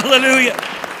 Hallelujah.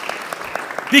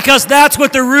 Because that's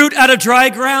what the root out of dry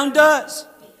ground does.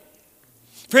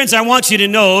 Friends, I want you to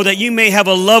know that you may have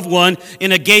a loved one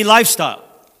in a gay lifestyle,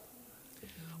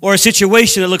 or a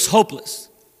situation that looks hopeless.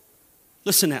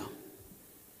 Listen now.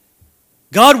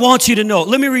 God wants you to know.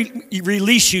 Let me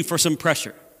release you for some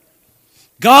pressure.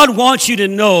 God wants you to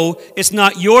know it's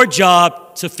not your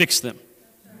job to fix them.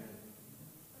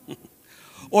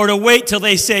 Or to wait till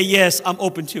they say, yes, I'm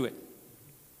open to it.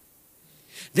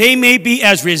 They may be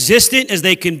as resistant as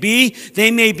they can be.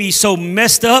 They may be so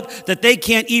messed up that they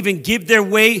can't even give their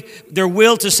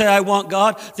will to say, I want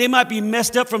God. They might be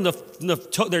messed up from their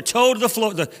toe to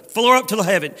the floor up to the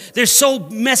heaven. They're so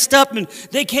messed up and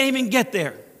they can't even get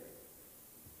there.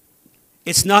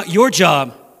 It's not your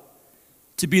job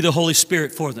to be the Holy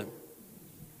Spirit for them.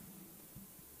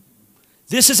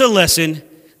 This is a lesson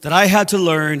that I had to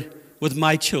learn with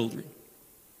my children.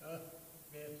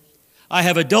 I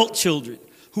have adult children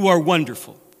who are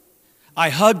wonderful. I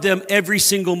hug them every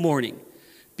single morning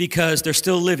because they're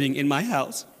still living in my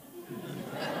house.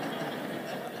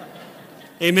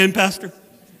 Amen, Pastor?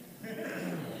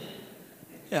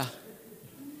 Yeah.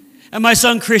 And my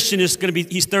son Christian is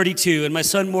he's 32, and my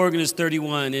son Morgan is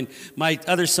 31, and my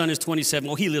other son is 27.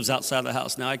 Well, he lives outside the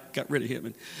house now. I got rid of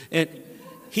him. And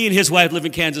he and his wife live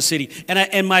in Kansas City.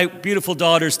 And my beautiful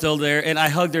daughter's still there, and I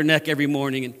hug their neck every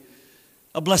morning. And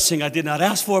a blessing I did not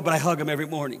ask for, but I hug them every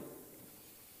morning.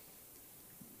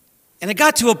 And it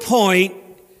got to a point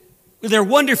where they're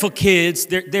wonderful kids.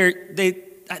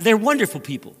 They're wonderful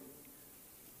people.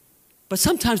 But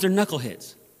sometimes they're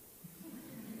knuckleheads.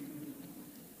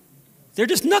 They're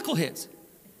just knuckleheads.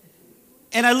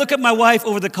 And I look at my wife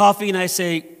over the coffee and I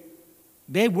say,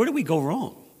 babe, where did we go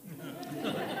wrong?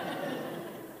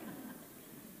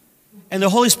 And the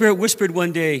Holy Spirit whispered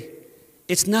one day,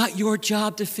 it's not your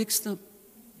job to fix them.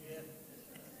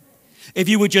 If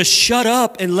you would just shut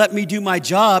up and let me do my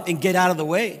job and get out of the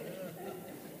way.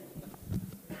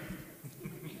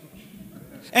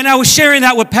 And I was sharing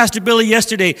that with Pastor Billy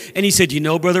yesterday, and he said, you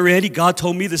know, Brother Randy, God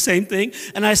told me the same thing.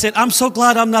 And I said, I'm so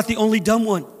glad I'm not the only dumb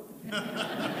one.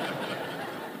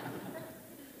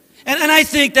 And I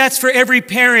think that's for every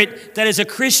parent that is a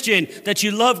Christian, that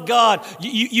you love God.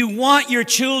 You want your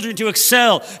children to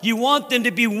excel. You want them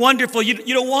to be wonderful. You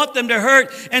don't want them to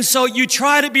hurt. And so you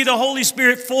try to be the Holy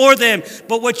Spirit for them.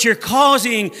 But what you're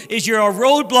causing is you're a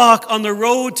roadblock on the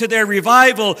road to their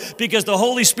revival, because the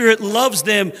Holy Spirit loves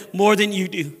them more than you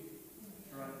do.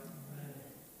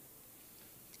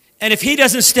 And if he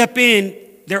doesn't step in,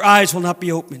 their eyes will not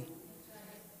be open.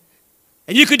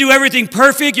 And you could do everything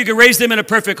perfect. You could raise them in a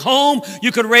perfect home.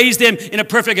 You could raise them in a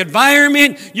perfect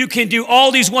environment. You can do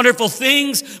all these wonderful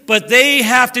things, but they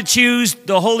have to choose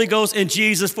the Holy Ghost and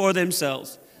Jesus for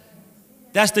themselves.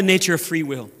 That's the nature of free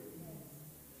will.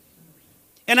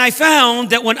 And I found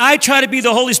that when I try to be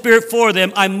the Holy Spirit for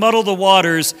them, I muddle the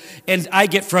waters and I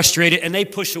get frustrated and they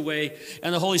push away.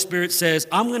 And the Holy Spirit says,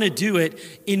 I'm going to do it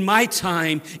in my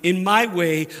time, in my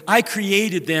way. I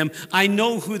created them. I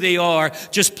know who they are.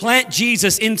 Just plant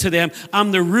Jesus into them.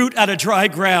 I'm the root out of dry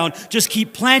ground. Just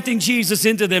keep planting Jesus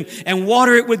into them and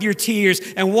water it with your tears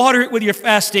and water it with your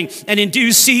fasting. And in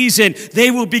due season,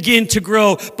 they will begin to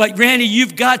grow. But Randy,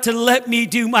 you've got to let me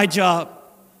do my job.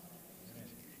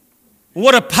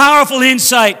 What a powerful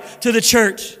insight to the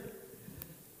church.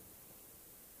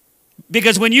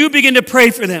 Because when you begin to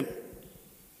pray for them,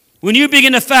 when you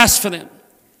begin to fast for them,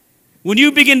 when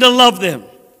you begin to love them,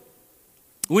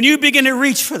 when you begin to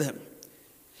reach for them,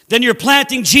 then you're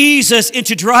planting Jesus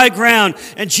into dry ground.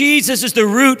 And Jesus is the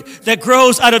root that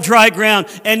grows out of dry ground.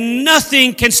 And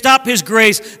nothing can stop his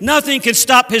grace. Nothing can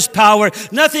stop his power.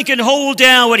 Nothing can hold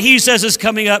down what he says is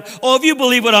coming up. Oh, if you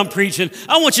believe what I'm preaching,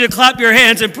 I want you to clap your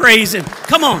hands and praise him.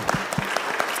 Come on.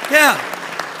 Yeah.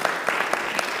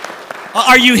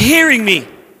 Are you hearing me?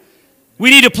 We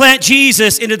need to plant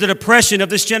Jesus into the depression of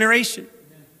this generation.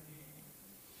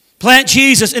 Plant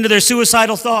Jesus into their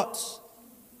suicidal thoughts.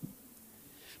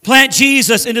 Plant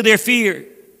Jesus into their fear.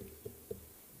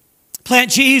 Plant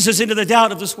Jesus into the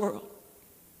doubt of this world.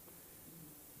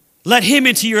 Let him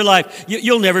into your life.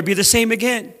 You'll never be the same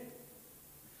again.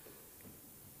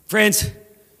 Friends,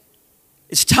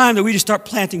 it's time that we just start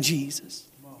planting Jesus.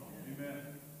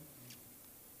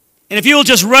 And if you'll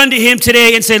just run to him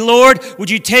today and say, Lord,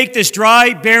 would you take this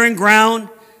dry, barren ground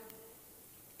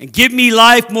and give me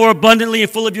life more abundantly and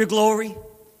full of your glory?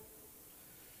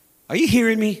 Are you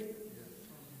hearing me?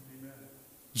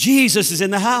 Jesus is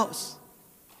in the house.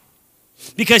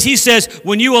 Because he says,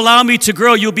 when you allow me to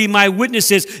grow, you'll be my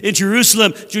witnesses in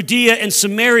Jerusalem, Judea, and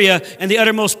Samaria, and the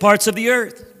uttermost parts of the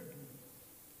earth.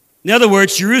 In other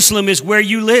words, Jerusalem is where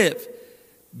you live.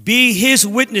 Be his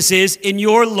witnesses in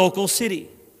your local city.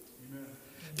 Amen.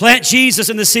 Plant Jesus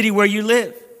in the city where you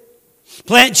live.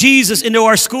 Plant Jesus into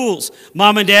our schools.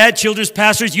 Mom and dad, children's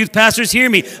pastors, youth pastors, hear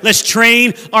me. Let's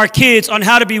train our kids on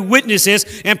how to be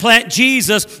witnesses and plant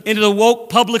Jesus into the woke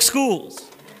public schools.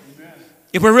 Amen.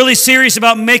 If we're really serious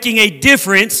about making a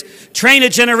difference, train a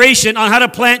generation on how to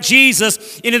plant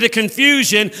Jesus into the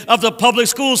confusion of the public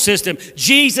school system.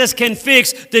 Jesus can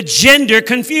fix the gender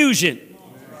confusion.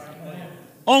 Amen.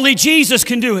 Only Jesus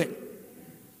can do it.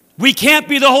 We can't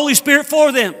be the Holy Spirit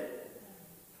for them.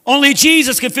 Only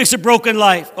Jesus can fix a broken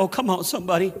life. Oh, come on,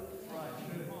 somebody.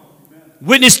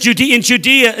 Witness in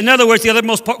Judea, in other words, the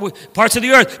othermost parts of the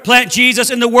earth. Plant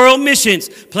Jesus in the world missions.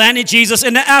 Plant Jesus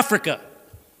into Africa.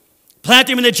 Plant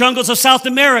him in the jungles of South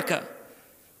America.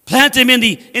 Plant him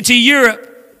into Europe.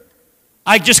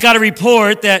 I just got a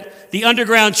report that the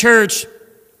underground church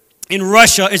in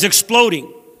Russia is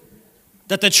exploding.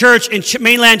 That the church in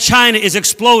mainland China is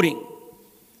exploding.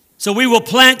 So we will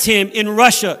plant him in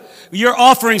Russia. Your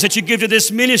offerings that you give to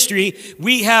this ministry,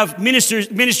 we have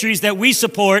ministries that we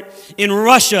support in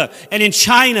Russia and in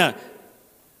China,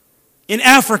 in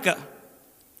Africa.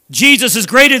 Jesus is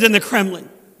greater than the Kremlin.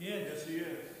 Yes, he is.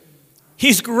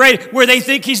 He's great where they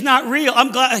think he's not real.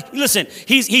 I'm glad. Listen,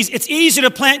 it's easier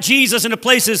to plant Jesus into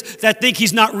places that think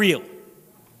he's not real. Amen.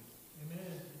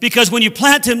 Because when you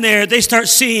plant him there, they start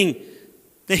seeing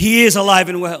that he is alive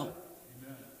and well.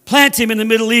 Plant him in the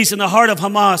Middle East, in the heart of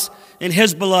Hamas and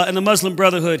Hezbollah and the Muslim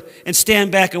Brotherhood, and stand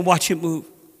back and watch him move.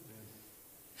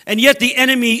 And yet the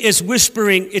enemy is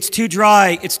whispering, it's too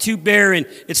dry, it's too barren,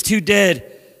 it's too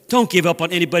dead. Don't give up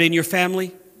on anybody in your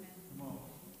family.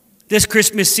 This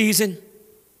Christmas season,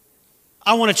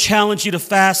 I want to challenge you to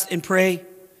fast and pray,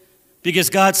 because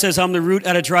God says I'm the root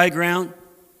out of dry ground.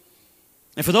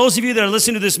 And for those of you that are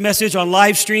listening to this message on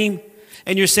live stream,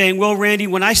 and you're saying, well, Randy,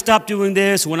 when I stop doing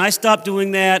this, when I stop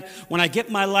doing that, when I get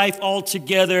my life all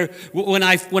together, when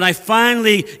I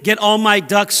finally get all my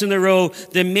ducks in a row,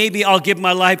 then maybe I'll give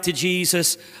my life to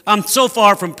Jesus. I'm so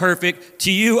far from perfect.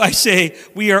 To you, I say,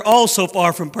 we are all so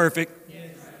far from perfect.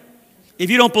 Yes.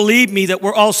 If you don't believe me that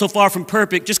we're all so far from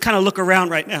perfect, just kind of look around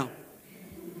right now.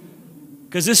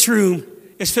 Because this room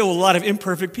is filled with a lot of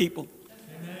imperfect people,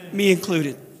 Amen. Me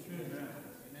included. Amen.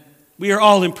 We are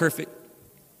all imperfect.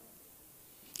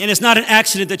 And it's not an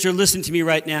accident that you're listening to me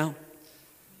right now.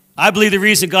 I believe the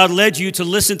reason God led you to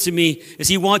listen to me is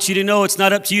he wants you to know it's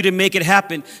not up to you to make it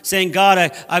happen. Saying,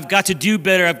 God, I've got to do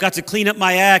better. I've got to clean up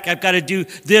my act. I've got to do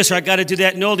this or I've got to do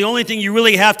that. No, the only thing you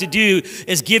really have to do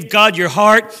is give God your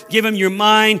heart, give him your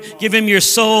mind, give him your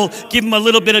soul, give him a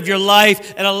little bit of your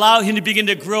life, and allow him to begin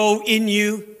to grow in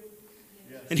you.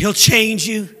 And he'll change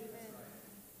you.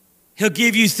 He'll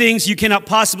give you things you cannot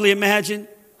possibly imagine.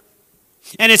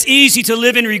 And it's easy to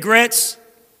live in regrets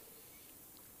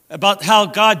about how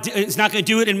God is not going to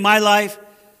do it in my life.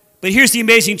 But here's the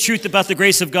amazing truth about the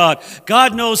grace of God.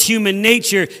 God knows human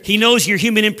nature. He knows your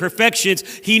human imperfections.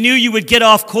 He knew you would get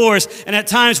off course and at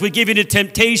times would give you to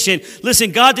temptation.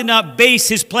 Listen, God did not base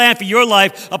his plan for your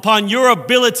life upon your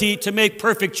ability to make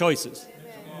perfect choices.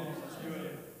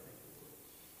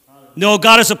 No,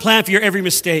 God has a plan for your every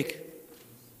mistake.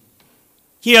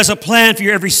 He has a plan for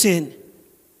your every sin.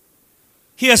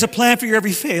 He has a plan for your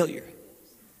every failure.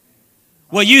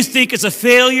 What you think is a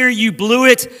failure, you blew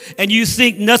it, and you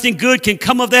think nothing good can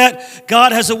come of that,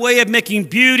 God has a way of making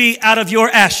beauty out of your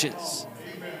ashes.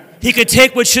 He could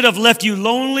take what should have left you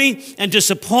lonely and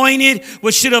disappointed,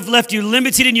 what should have left you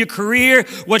limited in your career,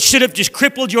 what should have just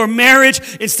crippled your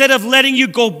marriage. Instead of letting you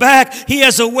go back, He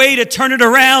has a way to turn it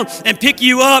around and pick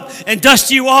you up and dust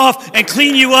you off and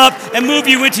clean you up and move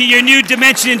you into your new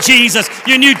dimension in Jesus,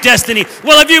 your new destiny.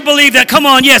 Well, if you believe that, come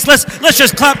on, yes, let's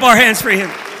just clap our hands for Him.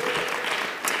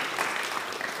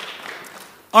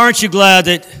 Aren't you glad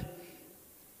that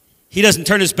He doesn't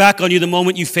turn His back on you the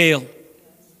moment you fail?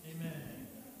 Amen.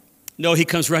 No, He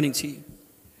comes running to you.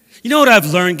 You know what I've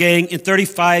learned, gang, in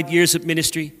 35 years of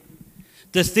ministry?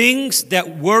 The things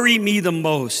that worry me the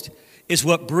most is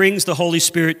what brings the Holy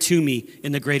Spirit to me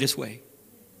in the greatest way.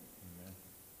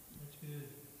 Amen.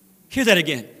 Hear that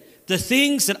again. The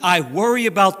things that I worry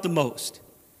about the most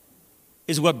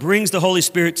is what brings the Holy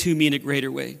Spirit to me in a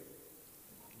greater way.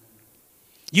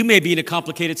 You may be in a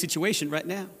complicated situation right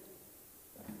now,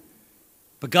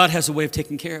 but God has a way of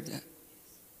taking care of that.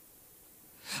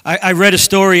 I read a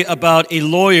story about a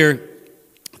lawyer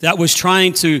that was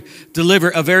trying to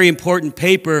deliver a very important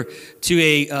paper to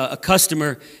a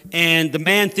customer, and the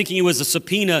man, thinking it was a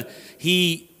subpoena,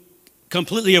 he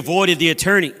completely avoided the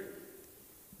attorney.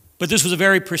 But this was a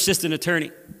very persistent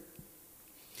attorney.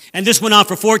 And this went on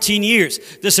for 14 years.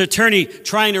 This attorney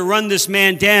trying to run this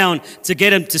man down to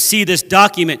get him to see this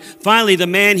document. Finally, the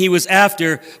man he was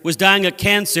after was dying of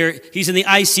cancer. He's in the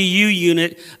ICU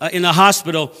unit in the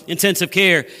hospital, intensive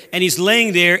care. And he's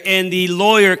laying there, and the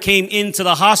lawyer came into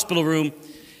the hospital room.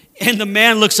 And the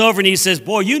man looks over and he says,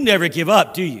 "Boy, you never give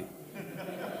up, do you?"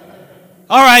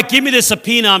 "All right, give me the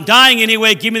subpoena. I'm dying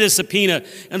anyway. Give me the subpoena."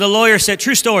 And the lawyer said,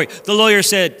 true story, the lawyer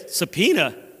said,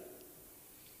 "Subpoena?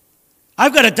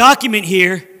 I've got a document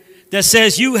here that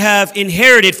says you have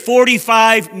inherited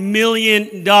 $45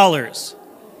 million.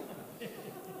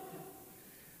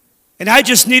 And I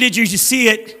just needed you to see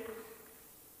it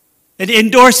and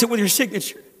endorse it with your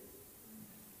signature."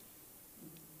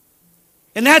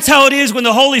 And that's how it is when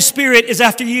the Holy Spirit is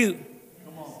after you.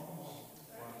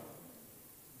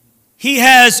 He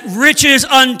has riches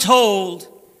untold,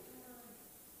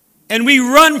 and we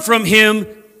run from Him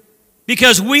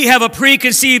because we have a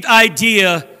preconceived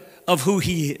idea of who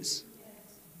He is.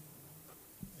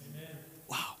 Amen.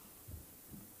 Wow.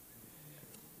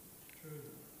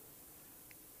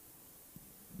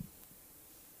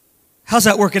 How's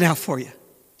that working out for you?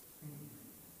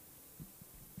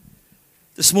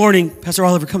 This morning, Pastor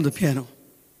Oliver, come to the piano.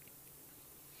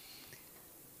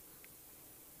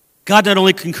 God not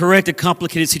only can correct a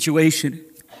complicated situation,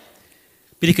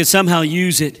 but He can somehow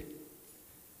use it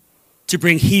to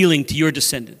bring healing to your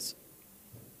descendants.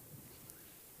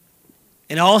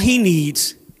 And all He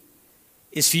needs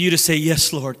is for you to say,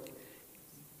 "Yes, Lord,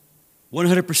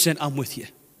 100% I'm with you.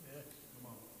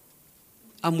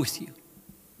 I'm with you.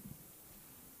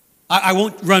 I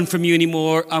won't run from you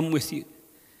anymore. I'm with you."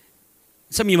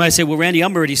 Some of you might say, "Well, Randy,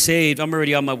 I'm already saved. I'm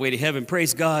already on my way to heaven."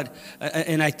 Praise God.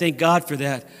 And I thank God for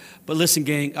that. But listen,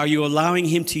 gang, are you allowing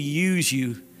Him to use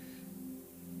you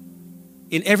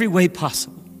in every way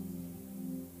possible?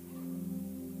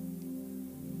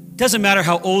 Doesn't matter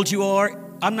how old you are.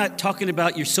 I'm not talking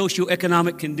about your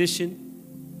socioeconomic condition.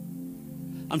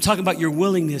 I'm talking about your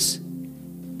willingness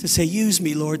to say, "Use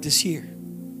me, Lord, this year."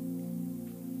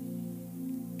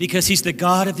 Because He's the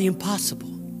God of the impossible.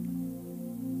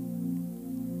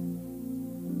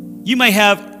 You may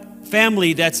have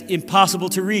family that's impossible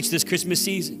to reach this Christmas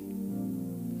season.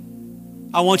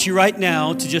 I want you right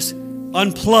now to just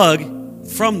unplug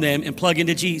from them and plug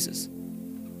into Jesus.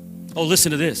 Oh,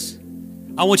 listen to this.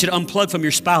 I want you to unplug from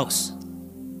your spouse.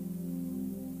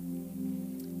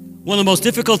 One of the most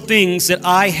difficult things that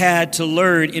I had to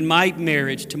learn in my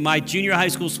marriage to my junior high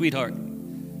school sweetheart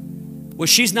was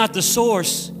she's not the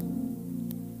source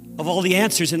of all the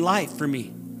answers in life for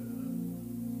me.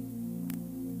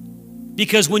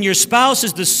 Because when your spouse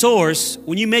is the source,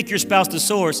 when you make your spouse the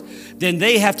source, then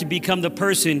they have to become the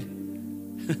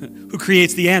person who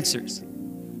creates the answers.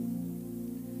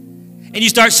 And you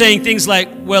start saying things like,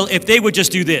 "Well, if they would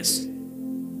just do this.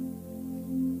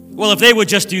 Well, if they would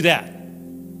just do that.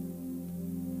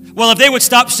 Well, if they would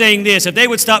stop saying this, if they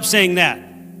would stop saying that."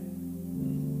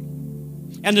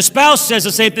 And the spouse says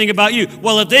the same thing about you.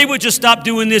 "Well, if they would just stop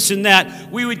doing this and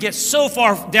that, we would get so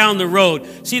far down the road."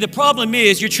 See, the problem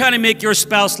is you're trying to make your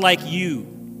spouse like you.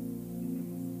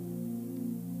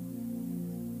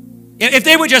 If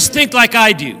they would just think like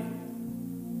I do,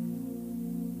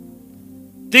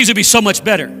 things would be so much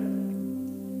better.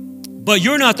 But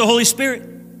you're not the Holy Spirit.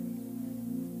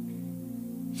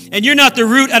 And you're not the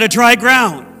root out of dry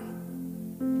ground.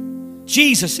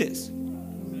 Jesus is.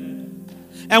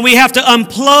 And we have to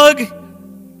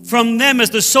unplug from them as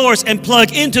the source and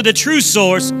plug into the true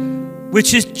source,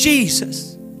 which is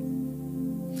Jesus.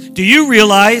 Do you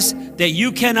realize that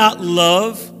you cannot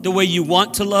love the way you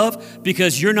want to love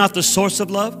because you're not the source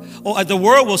of love? Oh, the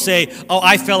world will say, oh,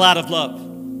 I fell out of love.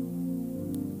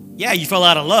 Yeah, you fell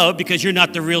out of love because you're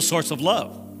not the real source of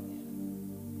love.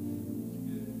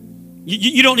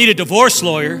 You don't need a divorce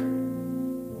lawyer.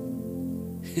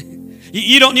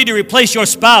 You don't need to replace your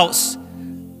spouse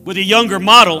with a younger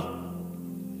model,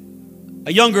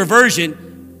 a younger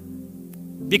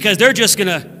version, because they're just going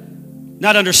to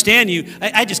not understand you.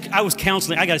 I was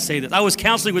counseling. I got to say this. I was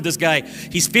counseling with this guy.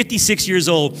 He's 56 years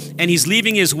old, and he's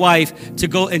leaving his wife to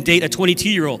go and date a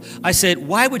 22-year-old. I said,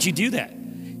 why would you do that?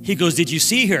 He goes, did you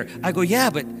see her? I go, yeah,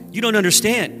 but you don't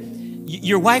understand.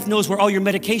 Your wife knows where all your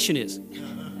medication is.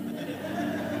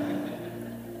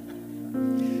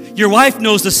 Your wife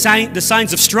knows the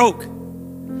signs of stroke.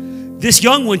 This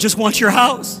young one just wants your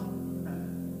house.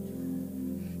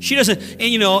 She doesn't,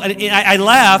 and I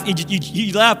laugh,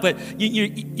 you laugh, but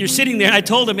you're sitting there, and I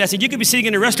told him, I said, you could be sitting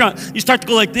in a restaurant, you start to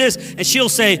go like this, and she'll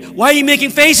say, why are you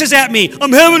making faces at me?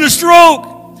 I'm having a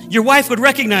stroke. Your wife would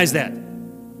recognize that.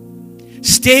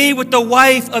 Stay with the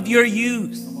wife of your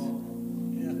youth.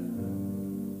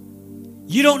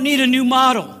 You don't need a new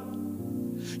model.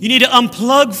 You need to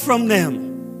unplug from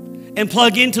them and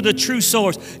plug into the true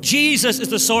source. Jesus is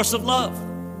the source of love.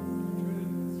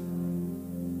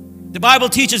 The Bible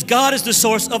teaches God is the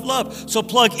source of love. So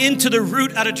plug into the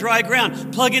root out of dry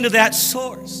ground. Plug into that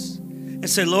source and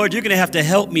say, Lord, you're going to have to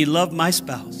help me love my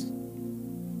spouse.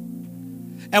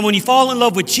 And when you fall in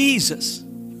love with Jesus,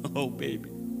 oh, baby,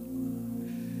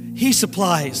 He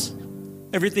supplies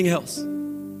everything else.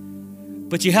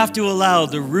 But you have to allow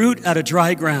the root out of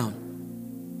dry ground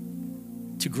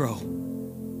to grow.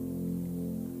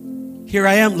 Here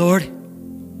I am, Lord.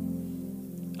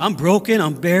 I'm broken.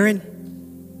 I'm barren.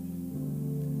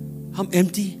 I'm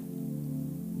empty.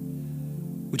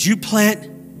 Would you plant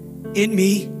in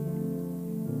me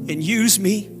and use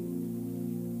me?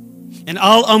 And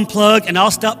I'll unplug and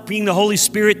I'll stop being the Holy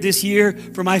Spirit this year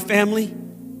for my family.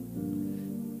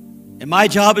 And my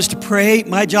job is to pray.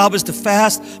 My job is to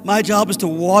fast. My job is to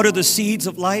water the seeds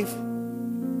of life.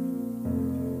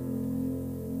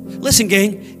 Listen,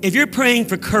 gang, if you're praying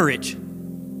for courage,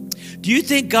 do you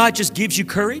think God just gives you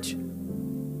courage?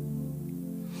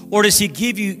 Or does He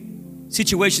give you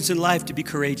situations in life to be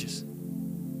courageous?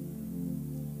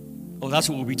 Oh, that's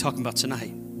what we'll be talking about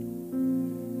tonight.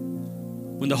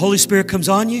 When the Holy Spirit comes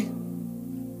on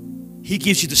you, He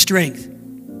gives you the strength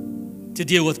to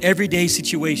deal with everyday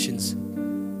situations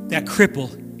that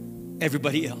cripple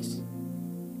everybody else.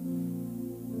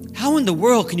 How in the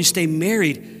world can you stay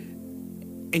married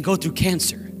and go through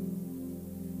cancer?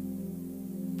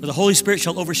 For the Holy Spirit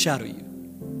shall overshadow you.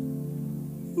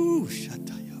 Ooh,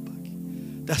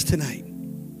 that's tonight.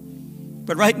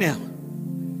 But right now,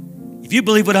 if you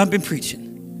believe what I've been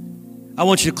preaching, I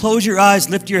want you to close your eyes,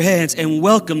 lift your hands, and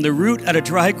welcome the root out of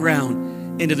dry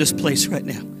ground into this place right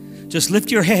now. Just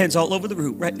lift your hands all over the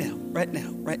root right now, right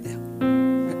now, right now.